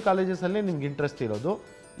 ಮೆಡಿಕಲ್ ಕಾಲೇಜಸಲ್ಲೇ ನಿಮ್ಗೆ ಇಂಟ್ರೆಸ್ಟ್ ಇರೋದು.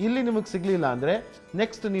 ಇಲ್ಲಿ ನಿಮಗೆ ಸಿಗಲಿಲ್ಲ ಅಂದರೆ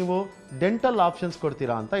ನೆಕ್ಸ್ಟ್ ನೀವು ಡೆಂಟಲ್ ಆಪ್ಷನ್ಸ್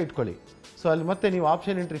ಕೊಡ್ತೀರಾ ಅಂತ ಇಟ್ಕೊಳ್ಳಿ. ಸೊ ಅಲ್ಲಿ ಮತ್ತೆ ನೀವು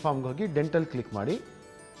ಆಪ್ಷನ್ ಎಂಟ್ರಿ ಫಾರ್ಮ್ಗೆ ಹೋಗಿ ಡೆಂಟಲ್ ಕ್ಲಿಕ್ ಮಾಡಿ.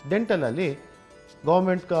 ಡೆಂಟಲಲ್ಲಿ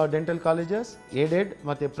ಗೌರ್ಮೆಂಟ್ ಡೆಂಟಲ್ ಕಾಲೇಜಸ್, ಏಡೆಡ್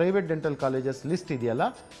ಮತ್ತು ಪ್ರೈವೇಟ್ ಡೆಂಟಲ್ ಕಾಲೇಜಸ್ ಲಿಸ್ಟ್ ಇದೆಯಲ್ಲ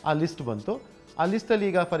ಆ ಲಿಸ್ಟ್ ಬಂತು. ಆ ಲಿಸ್ಟಲ್ಲಿ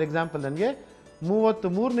ಈಗ ಫಾರ್ ಎಕ್ಸಾಂಪಲ್ ನನಗೆ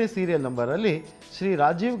 33ನೇ serial ನಂಬರಲ್ಲಿ Shri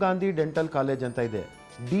Rajiv Gandhi dental college ಅಂತ ಇದೆ,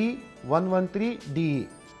 D113DE.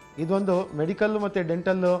 ಇದೊಂದು ಮೆಡಿಕಲ್ ಮತ್ತು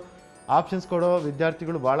ಡೆಂಟಲ್ಲು ಆಪ್ಷನ್ಸ್ ಕೊಡೋ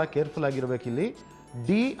ವಿದ್ಯಾರ್ಥಿಗಳು ಭಾಳ ಕೇರ್ಫುಲ್ ಆಗಿರಬೇಕಿಲ್ಲಿ.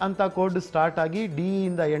 ಡಿ ಅಂತ ಕೋಡ್ ಸ್ಟಾರ್ಟ್ ಆಗಿ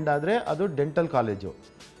DEಯಿಂದ ಎಂಡ್ ಆದರೆ ಅದು ಡೆಂಟಲ್ ಕಾಲೇಜು,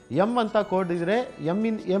 M ಅಂತ ಕೋಡ್ ಇದ್ದರೆ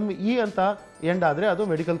ME ಅಂತ ಎಂಡ್ ಆದರೆ ಅದು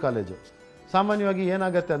ಮೆಡಿಕಲ್ ಕಾಲೇಜು. ಸಾಮಾನ್ಯವಾಗಿ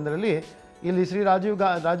ಏನಾಗುತ್ತೆ ಅಂದ್ರಲ್ಲಿ ಇಲ್ಲಿ ಶ್ರೀ ರಾಜೀವ್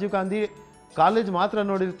ಗಾಂಧಿ ಕಾಲೇಜ್ ಮಾತ್ರ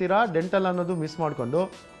ನೋಡಿರ್ತೀರಾ, ಡೆಂಟಲ್ ಅನ್ನೋದು ಮಿಸ್ ಮಾಡಿಕೊಂಡು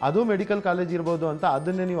ಅದು ಮೆಡಿಕಲ್ ಕಾಲೇಜ್ ಇರ್ಬೋದು ಅಂತ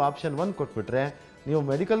ಅದನ್ನೇ ನೀವು ಆಪ್ಷನ್ 1 ಕೊಟ್ಬಿಟ್ರೆ ನೀವು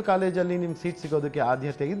ಮೆಡಿಕಲ್ ಕಾಲೇಜಲ್ಲಿ ನಿಮ್ಗೆ ಸೀಟ್ ಸಿಗೋದಕ್ಕೆ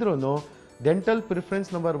ಆದ್ಯತೆ ಇದ್ರೂ dental preference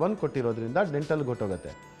number 1 ಕೊಟ್ಟಿರೋದ್ರಿಂದ ಡೆಂಟಲ್ಗೆ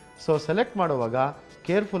ಹೊಟ್ಟೋಗುತ್ತೆ. So select ಮಾಡುವಾಗ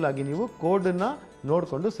ಕೇರ್ಫುಲ್ಲಾಗಿ ನೀವು ಕೋಡನ್ನು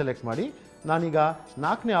ನೋಡಿಕೊಂಡು ಸೆಲೆಕ್ಟ್ ಮಾಡಿ. ನಾನೀಗ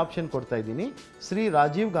 4ನೇ ಆಪ್ಷನ್ ಕೊಡ್ತಾ ಇದ್ದೀನಿ, Shri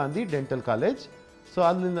Rajiv Gandhi dental college. So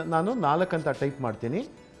ಅಲ್ಲಿಂದ ನಾನು 4 ಅಂತ ಟೈಪ್ ಮಾಡ್ತೀನಿ.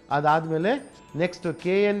 ಅದಾದಮೇಲೆ next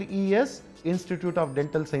KLES institute of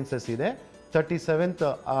dental sciences ಇದೆ, 37th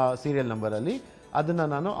ಸೀರಿಯಲ್ ನಂಬರಲ್ಲಿ. ಅದನ್ನು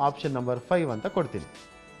ನಾನು ಆಪ್ಷನ್ ನಂಬರ್ 5 ಅಂತ ಕೊಡ್ತೀನಿ.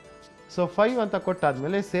 ಸೊ 5 ಅಂತ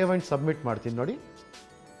ಕೊಟ್ಟಾದಮೇಲೆ ಸೇವ್ ಆ್ಯಂಡ್ ಸಬ್ಮಿಟ್ ಮಾಡ್ತೀನಿ. ನೋಡಿ,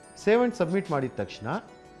 ಸೇವ್ ಆ್ಯಂಡ್ ಸಬ್ಮಿಟ್ ಮಾಡಿದ ತಕ್ಷಣ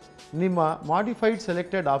ನಿಮ್ಮ modified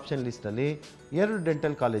selected option ಲಿಸ್ಟಲ್ಲಿ 2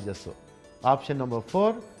 dental colleges option number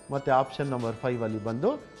 4 ಮತ್ತು ಆಪ್ಷನ್ ನಂಬರ್ 5 ಅಲ್ಲಿ ಬಂದು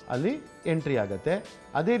ಅಲ್ಲಿ ಎಂಟ್ರಿ ಆಗುತ್ತೆ.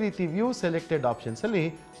 ಅದೇ ರೀತಿ ವ್ಯೂ ಸೆಲೆಕ್ಟೆಡ್ ಆಪ್ಷನ್ಸಲ್ಲಿ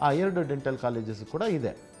ಆ 2 ಡೆಂಟಲ್ ಕಾಲೇಜಸ್ ಕೂಡ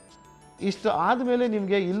ಇದೆ. ಇಷ್ಟು ಆದಮೇಲೆ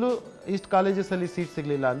ನಿಮಗೆ ಇಲ್ಲೂ ಇಷ್ಟು ಕಾಲೇಜಸಲ್ಲಿ ಸೀಟ್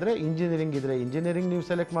ಸಿಗಲಿಲ್ಲ ಅಂದರೆ ಇಂಜಿನಿಯರಿಂಗ್ ಇದ್ದರೆ ಇಂಜಿನಿಯರಿಂಗ್ ನೀವು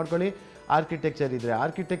ಸೆಲೆಕ್ಟ್ ಮಾಡ್ಕೊಳ್ಳಿ, ಆರ್ಕಿಟೆಕ್ಚರ್ ಇದ್ದರೆ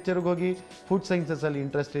ಆರ್ಕಿಟೆಕ್ಚರ್ಗೆ ಹೋಗಿ, ಫುಡ್ ಸೈನ್ಸಸಲ್ಲಿ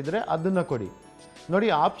ಇಂಟ್ರೆಸ್ಟ್ ಇದ್ದರೆ ಅದನ್ನು ಕೊಡಿ. ನೋಡಿ,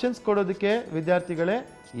 ಆಪ್ಷನ್ಸ್ ಕೊಡೋದಕ್ಕೆ ವಿದ್ಯಾರ್ಥಿಗಳೇ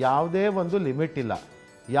ಯಾವುದೇ ಒಂದು ಲಿಮಿಟ್ ಇಲ್ಲ.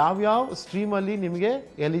 ಯಾವ್ಯಾವ ಸ್ಟ್ರೀಮಲ್ಲಿ ನಿಮಗೆ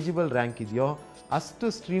ಎಲಿಜಿಬಲ್ ರ್ಯಾಂಕ್ ಇದೆಯೋ ಅಷ್ಟು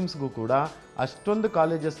ಸ್ಟ್ರೀಮ್ಸ್ಗೂ ಕೂಡ ಅಷ್ಟೊಂದು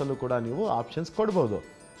ಕಾಲೇಜಸಲ್ಲೂ ಕೂಡ ನೀವು ಆಪ್ಷನ್ಸ್ ಕೊಡ್ಬೋದು.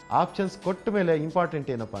 ಆಪ್ಷನ್ಸ್ ಕೊಟ್ಟ ಮೇಲೆ ಇಂಪಾರ್ಟೆಂಟ್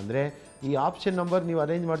ಏನಪ್ಪ ಅಂದರೆ ಈ ಆಪ್ಷನ್ ನಂಬರ್ ನೀವು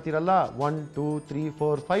ಅರೇಂಜ್ ಮಾಡ್ತೀರಲ್ಲ 1 2 3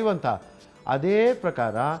 4 5 ಅಂತ, ಅದೇ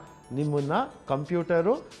ಪ್ರಕಾರ ನಿಮ್ಮನ್ನು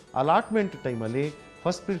ಕಂಪ್ಯೂಟರು ಅಲಾಟ್ಮೆಂಟ್ ಟೈಮಲ್ಲಿ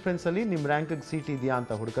ಫಸ್ಟ್ ಪ್ರಿಫರೆನ್ಸಲ್ಲಿ ನಿಮ್ಮ ರ್ಯಾಂಕಿಗೆ ಸೀಟ್ ಇದೆಯಾ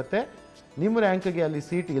ಅಂತ ಹುಡುಕತ್ತೆ. ನಿಮ್ಮ ರ್ಯಾಂಕಿಗೆ ಅಲ್ಲಿ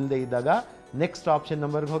ಸೀಟ್ ಇಲ್ಲದೆ ಇದ್ದಾಗ ನೆಕ್ಸ್ಟ್ ಆಪ್ಷನ್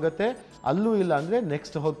ನಂಬರ್ಗೆ ಹೋಗುತ್ತೆ, ಅಲ್ಲೂ ಇಲ್ಲ ಅಂದರೆ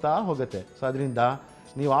ನೆಕ್ಸ್ಟ್ ಹೋಗುತ್ತೆ. ಸೊ ಅದರಿಂದ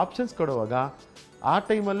ನೀವು ಆಪ್ಷನ್ಸ್ ಕೊಡುವಾಗ ಆ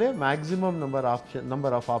ಟೈಮಲ್ಲೇ ಮ್ಯಾಕ್ಸಿಮಮ್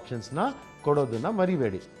ನಂಬರ್ ಆಫ್ ಆಪ್ಷನ್ಸ್ನ ಕೊಡೋದನ್ನು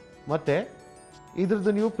ಮರಿಬೇಡಿ. ಮತ್ತು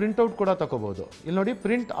ಇದ್ರದ್ದು ನೀವು ಪ್ರಿಂಟೌಟ್ ಕೂಡ ತಗೋಬೋದು. ಇಲ್ಲಿ ನೋಡಿ,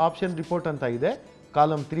 ಪ್ರಿಂಟ್ ಆಪ್ಷನ್ ರಿಪೋರ್ಟ್ ಅಂತ ಇದೆ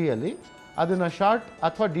ಕಾಲಮ್ 3ಅಲ್ಲಿ. ಅದನ್ನು ಶಾರ್ಟ್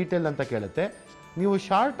ಅಥವಾ ಡೀಟೇಲ್ ಅಂತ ಕೇಳುತ್ತೆ. ನೀವು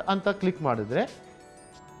ಶಾರ್ಟ್ ಅಂತ ಕ್ಲಿಕ್ ಮಾಡಿದ್ರೆ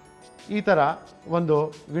ಈ ಥರ ಒಂದು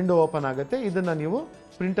ವಿಂಡೋ ಓಪನ್ ಆಗುತ್ತೆ. ಇದನ್ನು ನೀವು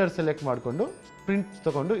ಪ್ರಿಂಟರ್ ಸೆಲೆಕ್ಟ್ ಮಾಡಿಕೊಂಡು ಪ್ರಿಂಟ್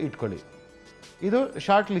ತೊಗೊಂಡು ಇಟ್ಕೊಳ್ಳಿ. ಇದು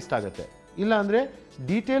ಶಾರ್ಟ್ ಲಿಸ್ಟ್ ಆಗುತ್ತೆ. ಇಲ್ಲ ಅಂದರೆ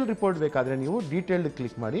ಡೀಟೇಲ್ ರಿಪೋರ್ಟ್ ಬೇಕಾದರೆ ನೀವು ಡೀಟೇಲ್ಡ್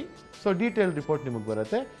ಕ್ಲಿಕ್ ಮಾಡಿ. ಸೊ ಡೀಟೇಲ್ ರಿಪೋರ್ಟ್ ನಿಮಗೆ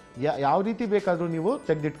ಬರುತ್ತೆ. ಯಾವ ರೀತಿ ಬೇಕಾದರೂ ನೀವು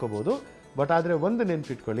ತೆಗೆದಿಟ್ಕೋಬೋದು. ಬಟ್ ಆದರೆ ಒಂದು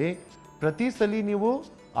ನೆನಪಿಟ್ಕೊಳ್ಳಿ, ಪ್ರತಿ ಸಲ ನೀವು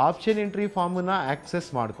ಆಪ್ಷನ್ ಎಂಟ್ರಿ ಫಾರ್ಮನ್ನು ಆಕ್ಸೆಸ್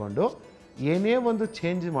ಮಾಡಿಕೊಂಡು ಏನೇ ಒಂದು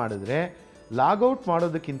ಚೇಂಜ್ ಮಾಡಿದ್ರೆ ಲಾಗೌಟ್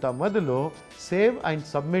ಮಾಡೋದಕ್ಕಿಂತ ಮೊದಲು ಸೇವ್ ಆ್ಯಂಡ್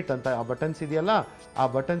ಸಬ್ಮಿಟ್ ಅಂತ ಆ ಬಟನ್ಸ್ ಇದೆಯಲ್ಲ, ಆ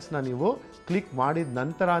ಬಟನ್ಸ್ನ ನೀವು ಕ್ಲಿಕ್ ಮಾಡಿದ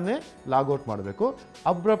ನಂತರನೇ ಲಾಗೌಟ್ ಮಾಡಬೇಕು.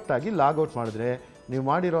 ಅಬ್ರಪ್ಟಾಗಿ ಲಾಗೌಟ್ ಮಾಡಿದ್ರೆ ನೀವು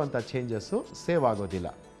ಮಾಡಿರೋವಂಥ ಚೇಂಜಸ್ಸು ಸೇವ್ ಆಗೋದಿಲ್ಲ.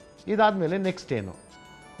 ಇದಾದಮೇಲೆ ನೆಕ್ಸ್ಟ್ ಏನು,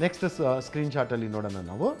 ನೆಕ್ಸ್ಟ್ ಸ್ಕ್ರೀನ್ಶಾಟಲ್ಲಿ ನೋಡೋಣ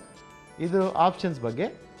ನಾವು. ಇದು ಆಪ್ಷನ್ಸ್ ಬಗ್ಗೆ.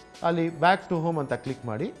 ಅಲ್ಲಿ ಬ್ಯಾಕ್ ಟು ಹೋಮ್ ಅಂತ ಕ್ಲಿಕ್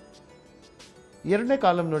ಮಾಡಿ. 2ನೇ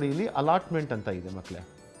ಕಾಲಮ್ ನೋಡಿ, ಇಲ್ಲಿ ಅಲಾಟ್ಮೆಂಟ್ ಅಂತ ಇದೆ ಮಕ್ಕಳೇ.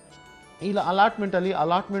 ಇಲ್ಲಿ ಅಲಾಟ್ಮೆಂಟಲ್ಲಿ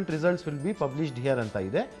allotment results will be published here ಅಂತ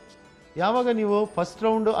ಇದೆ. ಯಾವಾಗ ನೀವು ಫಸ್ಟ್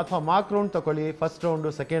ರೌಂಡು ಅಥವಾ ಮಾರ್ಕ್ ರೌಂಡ್ ತಗೊಳ್ಳಿ, ಫಸ್ಟ್ ರೌಂಡು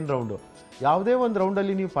ಸೆಕೆಂಡ್ ರೌಂಡು ಯಾವುದೇ ಒಂದು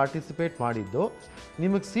ರೌಂಡಲ್ಲಿ ನೀವು ಪಾರ್ಟಿಸಿಪೇಟ್ ಮಾಡಿದ್ದು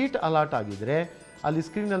ನಿಮಗೆ ಸೀಟ್ ಅಲಾಟ್ ಆಗಿದ್ದರೆ ಅಲ್ಲಿ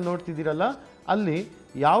ಸ್ಕ್ರೀನಲ್ಲಿ ನೋಡ್ತಿದ್ದೀರಲ್ಲ, ಅಲ್ಲಿ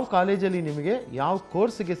ಯಾವ ಕಾಲೇಜಲ್ಲಿ ನಿಮಗೆ ಯಾವ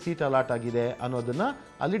ಕೋರ್ಸಿಗೆ ಸೀಟ್ ಅಲಾಟ್ ಆಗಿದೆ ಅನ್ನೋದನ್ನು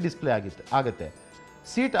ಅಲ್ಲಿ ಡಿಸ್ಪ್ಲೇ ಆಗುತ್ತೆ.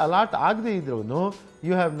 ಸೀಟ್ ಅಲಾಟ್ ಆಗದೇ ಇದ್ರೂ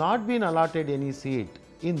you have not been allotted any seat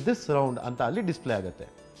in this round ಅಂತ ಅಲ್ಲಿ ಡಿಸ್ಪ್ಲೇ ಆಗುತ್ತೆ.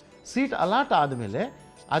 ಸೀಟ್ ಅಲಾಟ್ ಆದಮೇಲೆ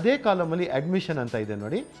ಅದೇ ಕಾಲಮಲ್ಲಿ ಅಡ್ಮಿಷನ್ ಅಂತ ಇದೆ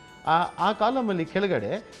ನೋಡಿ. ಆ ಕಾಲಮಲ್ಲಿ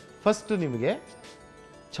ಕೆಳಗಡೆ ಫಸ್ಟ್ ನಿಮಗೆ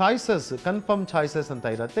ಚಾಯ್ಸಸ್, ಕನ್ಫರ್ಮ್ ಚಾಯ್ಸಸ್ ಅಂತ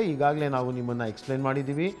ಇರುತ್ತೆ. ಈಗಾಗಲೇ ನಾವು ನಿಮ್ಮನ್ನು ಎಕ್ಸ್ಪ್ಲೇನ್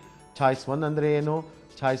ಮಾಡಿದ್ದೀವಿ. ಚಾಯ್ಸ್ 1 ಅಂದರೆ ಏನು,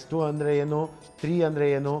 ಚಾಯ್ಸ್ 2 ಅಂದರೆ ಏನು, 3 ಅಂದರೆ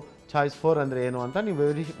ಏನು, ಚಾಯ್ಸ್ 4 ಅಂದರೆ ಏನು ಅಂತ ನೀವು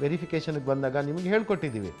ವೆರಿಫಿಕೇಷನ್ಗೆ ಬಂದಾಗ ನಿಮಗೆ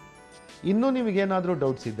ಹೇಳ್ಕೊಟ್ಟಿದ್ದೀವಿ. ಇನ್ನೂ ನಿಮಗೇನಾದರೂ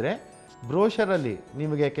ಡೌಟ್ಸ್ ಇದ್ದರೆ ಬ್ರೋಷರಲ್ಲಿ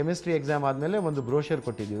ನಿಮಗೆ ಕೆಮಿಸ್ಟ್ರಿ ಎಕ್ಸಾಮ್ ಆದಮೇಲೆ ಒಂದು ಬ್ರೋಷರ್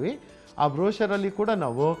ಕೊಟ್ಟಿದ್ದೀವಿ. ಆ ಬ್ರೋಷರಲ್ಲಿ ಕೂಡ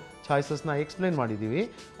ನಾವು ಚಾಯ್ಸಸ್ನ ಎಕ್ಸ್ಪ್ಲೇನ್ ಮಾಡಿದ್ದೀವಿ.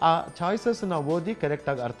 ಆ ಚಾಯ್ಸಸ್ನ ಓದಿ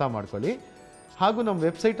ಕರೆಕ್ಟಾಗಿ ಅರ್ಥ ಮಾಡ್ಕೊಳ್ಳಿ. ಹಾಗೂ ನಮ್ಮ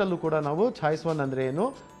ವೆಬ್ಸೈಟಲ್ಲೂ ಕೂಡ ನಾವು ಚಾಯ್ಸ್ 1 ಅಂದರೆ ಏನು,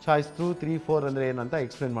 ಚಾಯ್ಸ್ 2 3 4 ಅಂದರೆ ಏನು ಅಂತ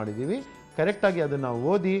ಎಕ್ಸ್ಪ್ಲೇನ್ ಮಾಡಿದ್ದೀವಿ. ಕರೆಕ್ಟಾಗಿ ಅದನ್ನು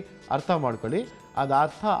ಓದಿ ಅರ್ಥ ಮಾಡ್ಕೊಳ್ಳಿ. ಅದು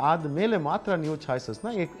ಅರ್ಥ ಆದಮೇಲೆ ಮಾತ್ರ ನೀವು ಚಾಯ್ಸಸ್ನ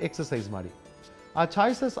ಎಕ್ಸಸೈಸ್ ಮಾಡಿ. ಆ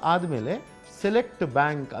ಚಾಯ್ಸಸ್ ಆದಮೇಲೆ ಸೆಲೆಕ್ಟ್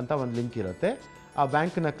ಬ್ಯಾಂಕ್ ಅಂತ ಒಂದು ಲಿಂಕ್ ಇರುತ್ತೆ. ಆ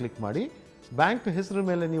ಬ್ಯಾಂಕನ್ನ ಕ್ಲಿಕ್ ಮಾಡಿ. ಬ್ಯಾಂಕ್ ಹೆಸರು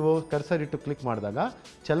ಮೇಲೆ ನೀವು ಕರ್ಸರ್ ಇಟ್ಟು ಕ್ಲಿಕ್ ಮಾಡಿದಾಗ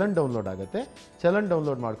ಚಲನ್ ಡೌನ್ಲೋಡ್ ಆಗುತ್ತೆ. ಚಲನ್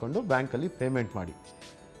ಡೌನ್ಲೋಡ್ ಮಾಡಿಕೊಂಡು ಬ್ಯಾಂಕಲ್ಲಿ ಪೇಮೆಂಟ್ ಮಾಡಿ.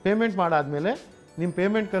 ಪೇಮೆಂಟ್ ಮಾಡಾದಮೇಲೆ ನಿಮ್ಮ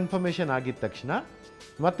ಪೇಮೆಂಟ್ ಕನ್ಫರ್ಮೇಷನ್ ಆಗಿದ ತಕ್ಷಣ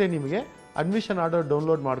ಮತ್ತೆ ನಿಮಗೆ ಅಡ್ಮಿಷನ್ ಆರ್ಡರ್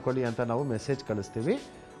ಡೌನ್ಲೋಡ್ ಮಾಡ್ಕೊಳ್ಳಿ ಅಂತ ನಾವು ಮೆಸೇಜ್ ಕಳಿಸ್ತೀವಿ.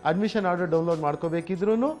 ಅಡ್ಮಿಷನ್ ಆರ್ಡರ್ ಡೌನ್ಲೋಡ್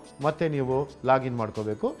ಮಾಡ್ಕೋಬೇಕಿದ್ರೂ ಮತ್ತೆ ನೀವು ಲಾಗಿನ್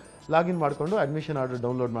ಮಾಡ್ಕೋಬೇಕು. ಲಾಗಿನ್ ಮಾಡಿಕೊಂಡು ಅಡ್ಮಿಷನ್ ಆರ್ಡರ್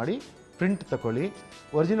ಡೌನ್ಲೋಡ್ ಮಾಡಿ ಪ್ರಿಂಟ್ ತಗೊಳ್ಳಿ.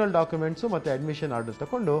 ಒರಿಜಿನಲ್ ಡಾಕ್ಯುಮೆಂಟ್ಸು ಮತ್ತು ಅಡ್ಮಿಷನ್ ಆರ್ಡರ್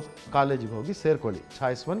ತಗೊಂಡು ಕಾಲೇಜಿಗೆ ಹೋಗಿ ಸೇರ್ಕೊಳ್ಳಿ,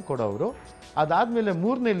 ಚಾಯ್ಸ್ 1 ಕೊಡೋರು. ಅದಾದಮೇಲೆ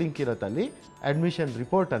 3ನೇ ಲಿಂಕ್ ಇರುತ್ತೆ ಅಲ್ಲಿ ಅಡ್ಮಿಷನ್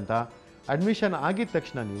ರಿಪೋರ್ಟ್ ಅಂತ. ಅಡ್ಮಿಷನ್ ಆಗಿದ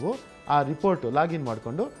ತಕ್ಷಣ ನೀವು ಆ ರಿಪೋರ್ಟು ಲಾಗಿನ್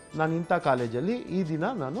ಮಾಡಿಕೊಂಡು ನಾನು ಇಂಥ ಕಾಲೇಜಲ್ಲಿ ಈ ದಿನ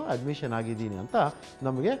ನಾನು ಅಡ್ಮಿಷನ್ ಆಗಿದ್ದೀನಿ ಅಂತ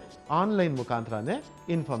ನಮಗೆ ಆನ್ಲೈನ್ ಮುಖಾಂತರನೇ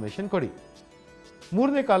ಇನ್ಫಾರ್ಮೇಷನ್ ಕೊಡಿ.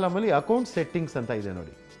 3ನೇ ಕಾಲಮಲ್ಲಿ ಅಕೌಂಟ್ ಸೆಟ್ಟಿಂಗ್ಸ್ ಅಂತ ಇದೆ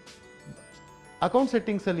ನೋಡಿ. ಅಕೌಂಟ್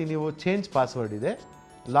ಸೆಟ್ಟಿಂಗ್ಸಲ್ಲಿ ನೀವು ಚೇಂಜ್ ಪಾಸ್ವರ್ಡ್ ಇದೆ,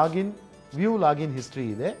 ಲಾಗಿನ್ ವ್ಯೂ ಲಾಗಿನ್ ಹಿಸ್ಟ್ರಿ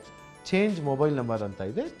ಇದೆ, ಚೇಂಜ್ ಮೊಬೈಲ್ ನಂಬರ್ ಅಂತ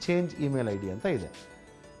ಇದೆ, ಚೇಂಜ್ ಇಮೇಲ್ ಐ ಡಿ ಅಂತ ಇದೆ.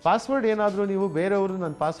 ಪಾಸ್ವರ್ಡ್ ಏನಾದರೂ ನೀವು ಬೇರೆಯವರು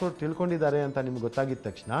ನನ್ನ ಪಾಸ್ವರ್ಡ್ ತಿಳ್ಕೊಂಡಿದ್ದಾರೆ ಅಂತ ನಿಮ್ಗೆ ಗೊತ್ತಾಗಿದ್ದ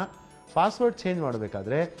ತಕ್ಷಣ ಪಾಸ್ವರ್ಡ್ ಚೇಂಜ್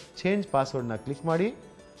ಮಾಡಬೇಕಾದ್ರೆ ಚೇಂಜ್ ಪಾಸ್ವರ್ಡ್ನ ಕ್ಲಿಕ್ ಮಾಡಿ.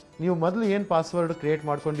 ನೀವು ಮೊದಲು ಏನು ಪಾಸ್ವರ್ಡ್ ಕ್ರಿಯೇಟ್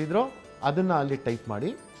ಮಾಡ್ಕೊಂಡಿದ್ರೋ ಅದನ್ನು ಅಲ್ಲಿ ಟೈಪ್ ಮಾಡಿ.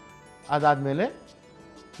 ಅದಾದಮೇಲೆ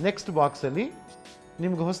ನೆಕ್ಸ್ಟ್ ಬಾಕ್ಸಲ್ಲಿ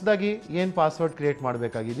ನಿಮ್ಗೆ ಹೊಸದಾಗಿ ಏನು ಪಾಸ್ವರ್ಡ್ ಕ್ರಿಯೇಟ್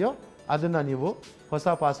ಮಾಡಬೇಕಾಗಿದೆಯೋ ಅದನ್ನು ನೀವು ಹೊಸ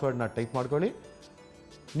ಪಾಸ್ವರ್ಡ್ನ ಟೈಪ್ ಮಾಡ್ಕೊಳ್ಳಿ.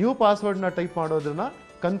 ನ್ಯೂ ಪಾಸ್ವರ್ಡ್ನ ಟೈಪ್ ಮಾಡೋದನ್ನ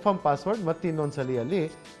ಕನ್ಫರ್ಮ್ ಪಾಸ್ವರ್ಡ್ ಮತ್ತು ಇನ್ನೊಂದು ಸಲ ಅಲ್ಲಿ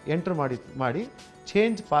ಎಂಟ್ರ್ ಮಾಡಿ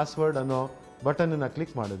ಚೇಂಜ್ ಪಾಸ್ವರ್ಡ್ ಅನ್ನೋ ಬಟನನ್ನು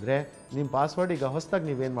ಕ್ಲಿಕ್ ಮಾಡಿದ್ರೆ ನಿಮ್ಮ ಪಾಸ್ವರ್ಡ್ ಈಗ ಹೊಸದಾಗಿ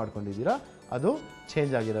ನೀವೇನು ಮಾಡ್ಕೊಂಡಿದ್ದೀರಾ ಅದು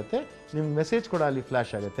ಚೇಂಜ್ ಆಗಿರುತ್ತೆ. ನಿಮ್ಮ ಮೆಸೇಜ್ ಕೂಡ ಅಲ್ಲಿ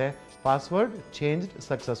ಫ್ಲ್ಯಾಶ್ ಆಗುತ್ತೆ, ಪಾಸ್ವರ್ಡ್ ಚೇಂಜ್ಡ್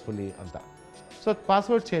ಸಕ್ಸಸ್ಫುಲಿ ಅಂತ. ಸೊ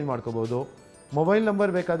ಪಾಸ್ವರ್ಡ್ ಚೇಂಜ್ ಮಾಡ್ಕೋಬೋದು. ಮೊಬೈಲ್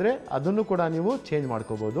ನಂಬರ್ ಬೇಕಾದರೆ ಅದನ್ನು ಕೂಡ ನೀವು ಚೇಂಜ್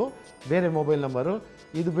ಮಾಡ್ಕೋಬೋದು. ಬೇರೆ ಮೊಬೈಲ್ ನಂಬರು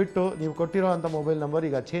ಇದು ಬಿಟ್ಟು ನೀವು ಕೊಟ್ಟಿರೋ ಅಂಥ ಮೊಬೈಲ್ ನಂಬರ್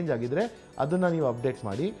ಈಗ ಚೇಂಜ್ ಆಗಿದ್ದರೆ ಅದನ್ನು ನೀವು ಅಪ್ಡೇಟ್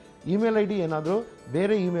ಮಾಡಿ. ಇಮೇಲ್ ಐ ಡಿ ಏನಾದರೂ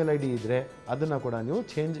ಬೇರೆ ಇಮೇಲ್ ಐ ಡಿ ಇದ್ದರೆ ಅದನ್ನು ಕೂಡ ನೀವು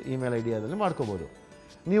ಚೇಂಜ್ ಇಮೇಲ್ ಐ ಡಿ ಅದರಲ್ಲಿ ಮಾಡ್ಕೋಬೋದು.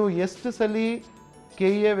 ನೀವು ಎಷ್ಟು ಸಲ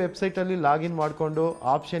KEA ವೆಬ್ಸೈಟಲ್ಲಿ ಲಾಗಿನ್ ಮಾಡಿಕೊಂಡು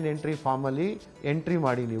ಆಪ್ಷನ್ ಎಂಟ್ರಿ ಫಾರ್ಮಲ್ಲಿ ಎಂಟ್ರಿ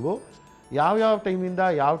ಮಾಡಿ ನೀವು ಯಾವ ಟೈಮಿಂದ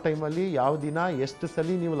ಯಾವ ಟೈಮಲ್ಲಿ ಯಾವ ದಿನ ಎಷ್ಟು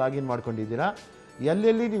ಸಲ ನೀವು ಲಾಗಿನ್ ಮಾಡ್ಕೊಂಡಿದ್ದೀರಾ,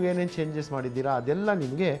 ಎಲ್ಲೆಲ್ಲಿ ನೀವೇನೇನು ಚೇಂಜಸ್ ಮಾಡಿದ್ದೀರಾ ಅದೆಲ್ಲ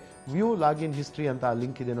ನಿಮಗೆ ವ್ಯೂ ಲಾಗಿನ್ ಹಿಸ್ಟ್ರಿ ಅಂತ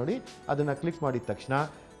ಲಿಂಕ್ ಇದೆ ನೋಡಿ, ಅದನ್ನು ಕ್ಲಿಕ್ ಮಾಡಿದ ತಕ್ಷಣ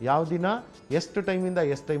ಯಾವ ದಿನ ಎಷ್ಟು ಟೈಮಿಂದ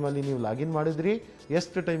ಎಷ್ಟು ಟೈಮಲ್ಲಿ ನೀವು ಲಾಗಿನ್ ಮಾಡಿದ್ರಿ,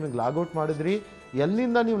 ಎಷ್ಟು ಟೈಮಿಗೆ ಲಾಗೌಟ್ ಮಾಡಿದ್ರಿ,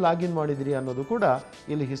 ಎಲ್ಲಿಂದ ನೀವು ಲಾಗಿನ್ ಮಾಡಿದ್ರಿ ಅನ್ನೋದು ಕೂಡ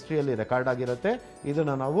ಇಲ್ಲಿ ಹಿಸ್ಟ್ರಿಯಲ್ಲಿ ರೆಕಾರ್ಡ್ ಆಗಿರುತ್ತೆ.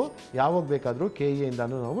 ಇದನ್ನು ನಾವು ಯಾವಾಗ ಬೇಕಾದರೂ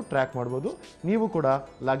KEAಯಿಂದನೂ ನಾವು ಟ್ರ್ಯಾಕ್ ಮಾಡ್ಬೋದು. ನೀವು ಕೂಡ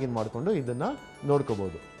ಲಾಗಿನ್ ಮಾಡಿಕೊಂಡು ಇದನ್ನು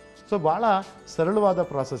ನೋಡ್ಕೋಬೋದು. ಸೊ ಭಾಳ ಸರಳವಾದ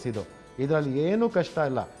ಪ್ರಾಸೆಸ್ ಇದು, ಇದರಲ್ಲಿ ಏನೂ ಕಷ್ಟ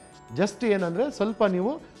ಇಲ್ಲ. ಜಸ್ಟ್ ಏನಂದರೆ ಸ್ವಲ್ಪ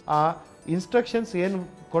ನೀವು ಆ ಇನ್ಸ್ಟ್ರಕ್ಷನ್ಸ್ ಏನು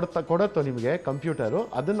ಕೊಡುತ್ತೋ ನಿಮಗೆ ಕಂಪ್ಯೂಟರು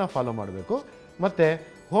ಅದನ್ನು ಫಾಲೋ ಮಾಡಬೇಕು. ಮತ್ತು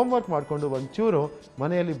ಹೋಮ್ವರ್ಕ್ ಮಾಡಿಕೊಂಡು ಒಂಚೂರು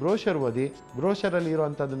ಮನೆಯಲ್ಲಿ ಬ್ರೋಷರ್ ಓದಿ, ಬ್ರೋಷರಲ್ಲಿ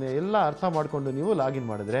ಇರೋವಂಥದ್ದನ್ನೇ ಎಲ್ಲ ಅರ್ಥ ಮಾಡಿಕೊಂಡು ನೀವು ಲಾಗಿನ್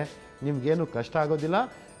ಮಾಡಿದ್ರೆ ನಿಮಗೇನು ಕಷ್ಟ ಆಗೋದಿಲ್ಲ.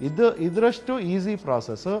 ಇದರಷ್ಟು ಈಸಿ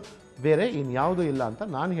ಪ್ರಾಸೆಸ್ಸು ಬೇರೆ ಇನ್ಯಾವುದೂ ಇಲ್ಲ ಅಂತ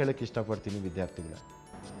ನಾನು ಹೇಳೋಕ್ಕೆ ಇಷ್ಟಪಡ್ತೀನಿ ವಿದ್ಯಾರ್ಥಿಗಳೇ.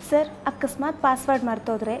 ಸರ್, ಅಕಸ್ಮಾತ್ ಪಾಸ್ವರ್ಡ್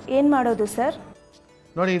ಮರ್ತೋದ್ರೆ ಏನು ಮಾಡೋದು ಸರ್?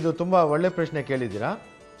 ನೋಡಿ, ಇದು ತುಂಬ ಒಳ್ಳೆ ಪ್ರಶ್ನೆ ಕೇಳಿದ್ದೀರಾ.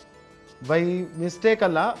 ಬೈ ಮಿಸ್ಟೇಕ್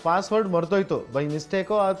ಅಲ್ಲ, ಪಾಸ್ವರ್ಡ್ ಮರ್ತೋಯ್ತು, ಬೈ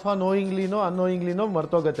ಮಿಸ್ಟೇಕೋ ಅಥವಾ ನೋಯಿಂಗ್ಲಿನೋ ಅನ್ನೋಯಿಂಗ್ಲಿನೋ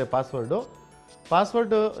ಮರ್ತೋಗುತ್ತೆ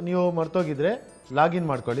ಪಾಸ್ವರ್ಡ್ ನೀವು ಮರ್ತೋಗಿದ್ರೆ ಲಾಗಿನ್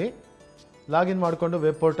ಮಾಡ್ಕೊಳ್ಳಿ. ಲಾಗಿನ್ ಮಾಡಿಕೊಂಡು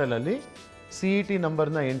ವೆಬ್ ಪೋರ್ಟಲಲ್ಲಿ CET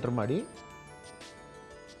ನಂಬರ್ನ ಎಂಟ್ರ್ ಮಾಡಿ.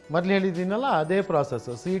 ಮೊದಲು ಹೇಳಿದ್ದೀನಲ್ಲ ಅದೇ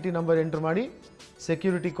ಪ್ರಾಸೆಸ್ಸು. CET ನಂಬರ್ ಎಂಟ್ರ್ ಮಾಡಿ,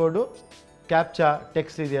 ಸೆಕ್ಯೂರಿಟಿ ಕೋಡು, ಕ್ಯಾಪ್ಚಾ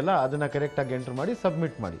ಟೆಕ್ಸ್ಟ್ ಇದೆಯಲ್ಲ ಅದನ್ನು ಕರೆಕ್ಟಾಗಿ ಎಂಟ್ರ್ ಮಾಡಿ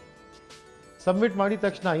ಸಬ್ಮಿಟ್ ಮಾಡಿ. ಸಬ್ಮಿಟ್ ಮಾಡಿದ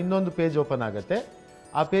ತಕ್ಷಣ ಇನ್ನೊಂದು ಪೇಜ್ ಓಪನ್ ಆಗುತ್ತೆ.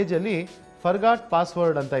 ಆ ಪೇಜಲ್ಲಿ ಫರ್ಗಾಟ್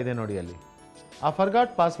ಪಾಸ್ವರ್ಡ್ ಅಂತ ಇದೆ ನೋಡಿ, ಅಲ್ಲಿ ಆ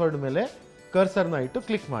ಫರ್ಗಾಟ್ ಪಾಸ್ವರ್ಡ್ ಮೇಲೆ ಕರ್ಸರ್ನ ಇಟ್ಟು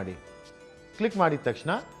ಕ್ಲಿಕ್ ಮಾಡಿ. ಕ್ಲಿಕ್ ಮಾಡಿದ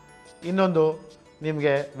ತಕ್ಷಣ ಇನ್ನೊಂದು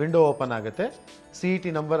ನಿಮಗೆ ವಿಂಡೋ ಓಪನ್ ಆಗುತ್ತೆ. CET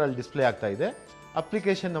ನಂಬರ್ ಅಲ್ಲಿ ಡಿಸ್ಪ್ಲೇ ಆಗ್ತಾ ಇದೆ.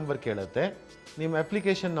 ಅಪ್ಲಿಕೇಶನ್ ನಂಬರ್ ಕೇಳುತ್ತೆ, ನಿಮ್ಮ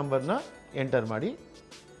ಅಪ್ಲಿಕೇಶನ್ ನಂಬರ್ನ ಎಂಟರ್ ಮಾಡಿ.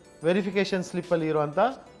 ವೆರಿಫಿಕೇಷನ್ ಸ್ಲಿಪ್ಪಲ್ಲಿ ಇರುವಂಥ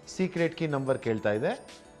ಸೀಕ್ರೆಟ್ ಕೀ ನಂಬರ್ ಕೇಳ್ತಾ ಇದೆ,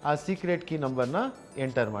 ಆ ಸೀಕ್ರೆಟ್ ಕೀ ನಂಬರ್ನ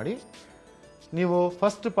ಎಂಟರ್ ಮಾಡಿ. ನೀವು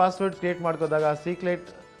first password create ಮಾಡ್ಕೋದಾಗ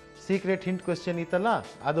secret hint question ಇತ್ತಲ್ಲ,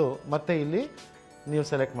 ಅದು ಮತ್ತೆ ಇಲ್ಲಿ ನೀವು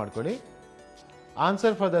ಸೆಲೆಕ್ಟ್ ಮಾಡ್ಕೊಳ್ಳಿ.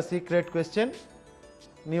 Answer for the secret question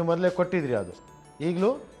ನೀವು ಮೊದಲೇ ಕೊಟ್ಟಿದ್ರಿ, ಅದು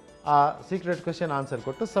ಈಗಲೂ ಆ ಸೀಕ್ರೆಟ್ ಕ್ವೆಶ್ಚನ್ ಆನ್ಸರ್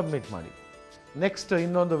ಕೊಟ್ಟು ಸಬ್ಮಿಟ್ ಮಾಡಿ. ನೆಕ್ಸ್ಟ್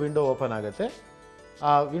ಇನ್ನೊಂದು ವಿಂಡೋ ಓಪನ್ ಆಗುತ್ತೆ.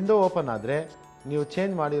 ಆ ವಿಂಡೋ ಓಪನ್ ಆದರೆ ನೀವು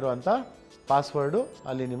ಚೇಂಜ್ ಮಾಡಿರೋವಂಥ ಪಾಸ್ವರ್ಡು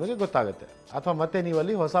ಅಲ್ಲಿ ನಿಮಗೆ ಗೊತ್ತಾಗುತ್ತೆ. ಅಥವಾ ಮತ್ತೆ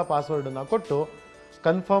ನೀವಲ್ಲಿ ಹೊಸ ಪಾಸ್ವರ್ಡನ್ನು ಕೊಟ್ಟು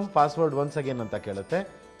ಕನ್ಫರ್ಮ್ ಪಾಸ್ವರ್ಡ್ ಒನ್ಸ್ ಅಗೇನ್ ಅಂತ ಕೇಳುತ್ತೆ,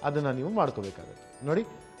 ಅದನ್ನು ನೀವು ಮಾಡ್ಕೋಬೇಕಾಗುತ್ತೆ. ನೋಡಿ,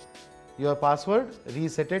 your password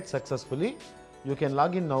ರೀಸೆಟೆಡ್ successfully, you can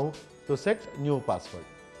login now to set new password.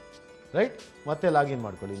 Right, ಮತ್ತೆ ಲಾಗಿನ್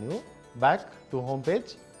ಮಾಡ್ಕೊಳ್ಳಿ ನೀವು. Back to home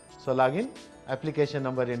page. So login, application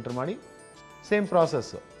number entry ಮಾಡಿ, same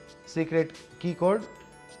process. Secret key code,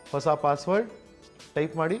 ಹೊಸ ಪಾಸ್ವರ್ಡ್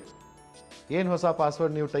ಟೈಪ್ ಮಾಡಿ. ಏನು ಹೊಸ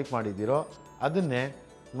ಪಾಸ್ವರ್ಡ್ ನೀವು ಟೈಪ್ ಮಾಡಿದ್ದೀರೋ ಅದನ್ನೇ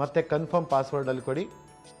ಮತ್ತೆ ಕನ್ಫರ್ಮ್ ಪಾಸ್ವರ್ಡಲ್ಲಿ ಕೊಡಿ.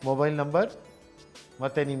 ಮೊಬೈಲ್ ನಂಬರ್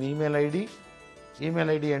ಮತ್ತು ನಿಮ್ಮ ಇಮೇಲ್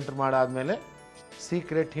ಐ ಡಿ ಎಂಟ್ರ್ ಮಾಡಾದಮೇಲೆ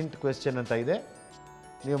ಸೀಕ್ರೆಟ್ ಹಿಂಟ್ ಕ್ವೆಶ್ಚನ್ ಅಂತ ಇದೆ,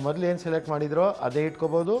 ನೀವು ಮೊದಲು ಏನು ಸೆಲೆಕ್ಟ್ ಮಾಡಿದ್ರೋ ಅದೇ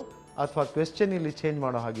ಇಟ್ಕೋಬೋದು. ಅಥವಾ ಕ್ವೆಶ್ಚನ್ ಇಲ್ಲಿ ಚೇಂಜ್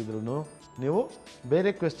ಮಾಡೋ ಹಾಗಿದ್ರೂ ನೀವು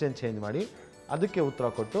ಬೇರೆ ಕ್ವೆಶ್ಚನ್ ಚೇಂಜ್ ಮಾಡಿ ಅದಕ್ಕೆ ಉತ್ತರ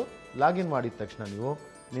ಕೊಟ್ಟು ಲಾಗಿನ್ ಮಾಡಿದ ತಕ್ಷಣ ನೀವು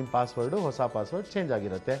ನಿಮ್ಮ ಪಾಸ್ವರ್ಡು ಹೊಸ ಪಾಸ್ವರ್ಡ್ ಚೇಂಜ್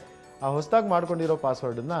ಆಗಿರುತ್ತೆ. ಆ ಹೊಸದಾಗಿ ಮಾಡ್ಕೊಂಡಿರೋ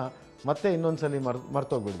ಪಾಸ್ವರ್ಡನ್ನು ಮತ್ತೆ ಇನ್ನೊಂದು ಸಲ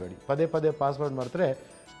ಮರ್ತೋಗ್ಬಿಡ್ಬೇಡಿ. ಪದೇ ಪಾಸ್ವರ್ಡ್ ಮರೆತರೆ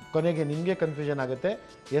ಕೊನೆಗೆ ನಿಮಗೆ ಕನ್ಫ್ಯೂಷನ್ ಆಗುತ್ತೆ.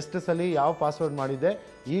 ಎಷ್ಟು ಸಲ ಯಾವ ಪಾಸ್ವರ್ಡ್ ಮಾಡಿದ್ದೆ,